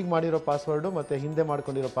 ಈಗ ಮಾಡಿರೋ ಪಾಸ್ವರ್ಡು ಮತ್ತು ಹಿಂದೆ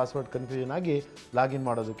ಮಾಡ್ಕೊಂಡಿರೋ ಪಾಸ್ವರ್ಡ್ ಕನ್ಫ್ಯೂಷನ್ ಆಗಿ ಲಾಗಿನ್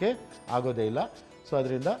ಮಾಡೋದಕ್ಕೆ ಆಗೋದೇ ಇಲ್ಲ. ಸೊ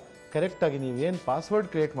ಅದರಿಂದ ಕರೆಕ್ಟಾಗಿ ನೀವೇನು ಪಾಸ್ವರ್ಡ್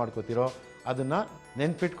ಕ್ರಿಯೇಟ್ ಮಾಡ್ಕೋತೀರೋ ಅದನ್ನು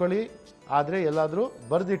ನೆನ್ಪಿಟ್ಕೊಳ್ಳಿ. ಆದರೆ ಎಲ್ಲಾದರೂ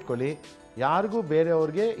ಬರೆದಿಟ್ಕೊಳ್ಳಿ. ಯಾರಿಗೂ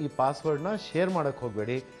ಬೇರೆಯವ್ರಿಗೆ ಈ ಪಾಸ್ವರ್ಡ್ನ ಶೇರ್ ಮಾಡೋಕ್ಕೆ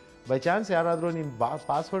ಹೋಗಬೇಡಿ. ಬೈ ಚಾನ್ಸ್ ಯಾರಾದರೂ ನಿಮ್ಮ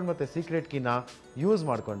ಪಾಸ್ವರ್ಡ್ ಮತ್ತು ಸೀಕ್ರೆಟ್ ಕೀನ ಯೂಸ್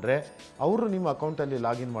ಮಾಡಿಕೊಂಡ್ರೆ ಅವರು ನಿಮ್ಮ ಅಕೌಂಟಲ್ಲಿ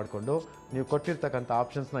ಲಾಗಿನ್ ಮಾಡಿಕೊಂಡು ನೀವು ಕೊಟ್ಟಿರ್ತಕ್ಕಂಥ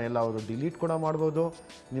ಆಪ್ಷನ್ಸ್ನ ಎಲ್ಲ ಅವರು ಡಿಲೀಟ್ ಕೂಡ ಮಾಡ್ಬೋದು.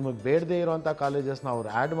 ನಿಮಗೆ ಬೇಡದೇ ಇರೋವಂಥ ಕಾಲೇಜಸ್ನ ಅವರು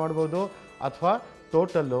ಆ್ಯಡ್ ಮಾಡ್ಬೋದು. ಅಥವಾ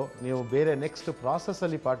ಟೋಟಲ್ಲು ನೀವು ಬೇರೆ ನೆಕ್ಸ್ಟ್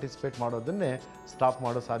ಪ್ರಾಸೆಸ್ಸಲ್ಲಿ ಪಾರ್ಟಿಸಿಪೇಟ್ ಮಾಡೋದನ್ನೇ ಸ್ಟಾಪ್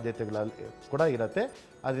ಮಾಡೋ ಸಾಧ್ಯತೆಗಳಲ್ಲಿ ಕೂಡ ಇರುತ್ತೆ.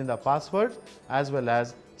 ಅದರಿಂದ password as well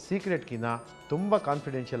as secret ಕೀನ ತುಂಬ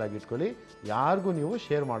ಕಾನ್ಫಿಡೆನ್ಷಿಯಲ್ ಆಗಿ ಇಟ್ಕೊಳ್ಳಿ. ಯಾರಿಗೂ ನೀವು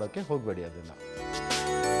ಶೇರ್ ಮಾಡೋಕ್ಕೆ ಹೋಗಬೇಡಿ ಅದನ್ನು.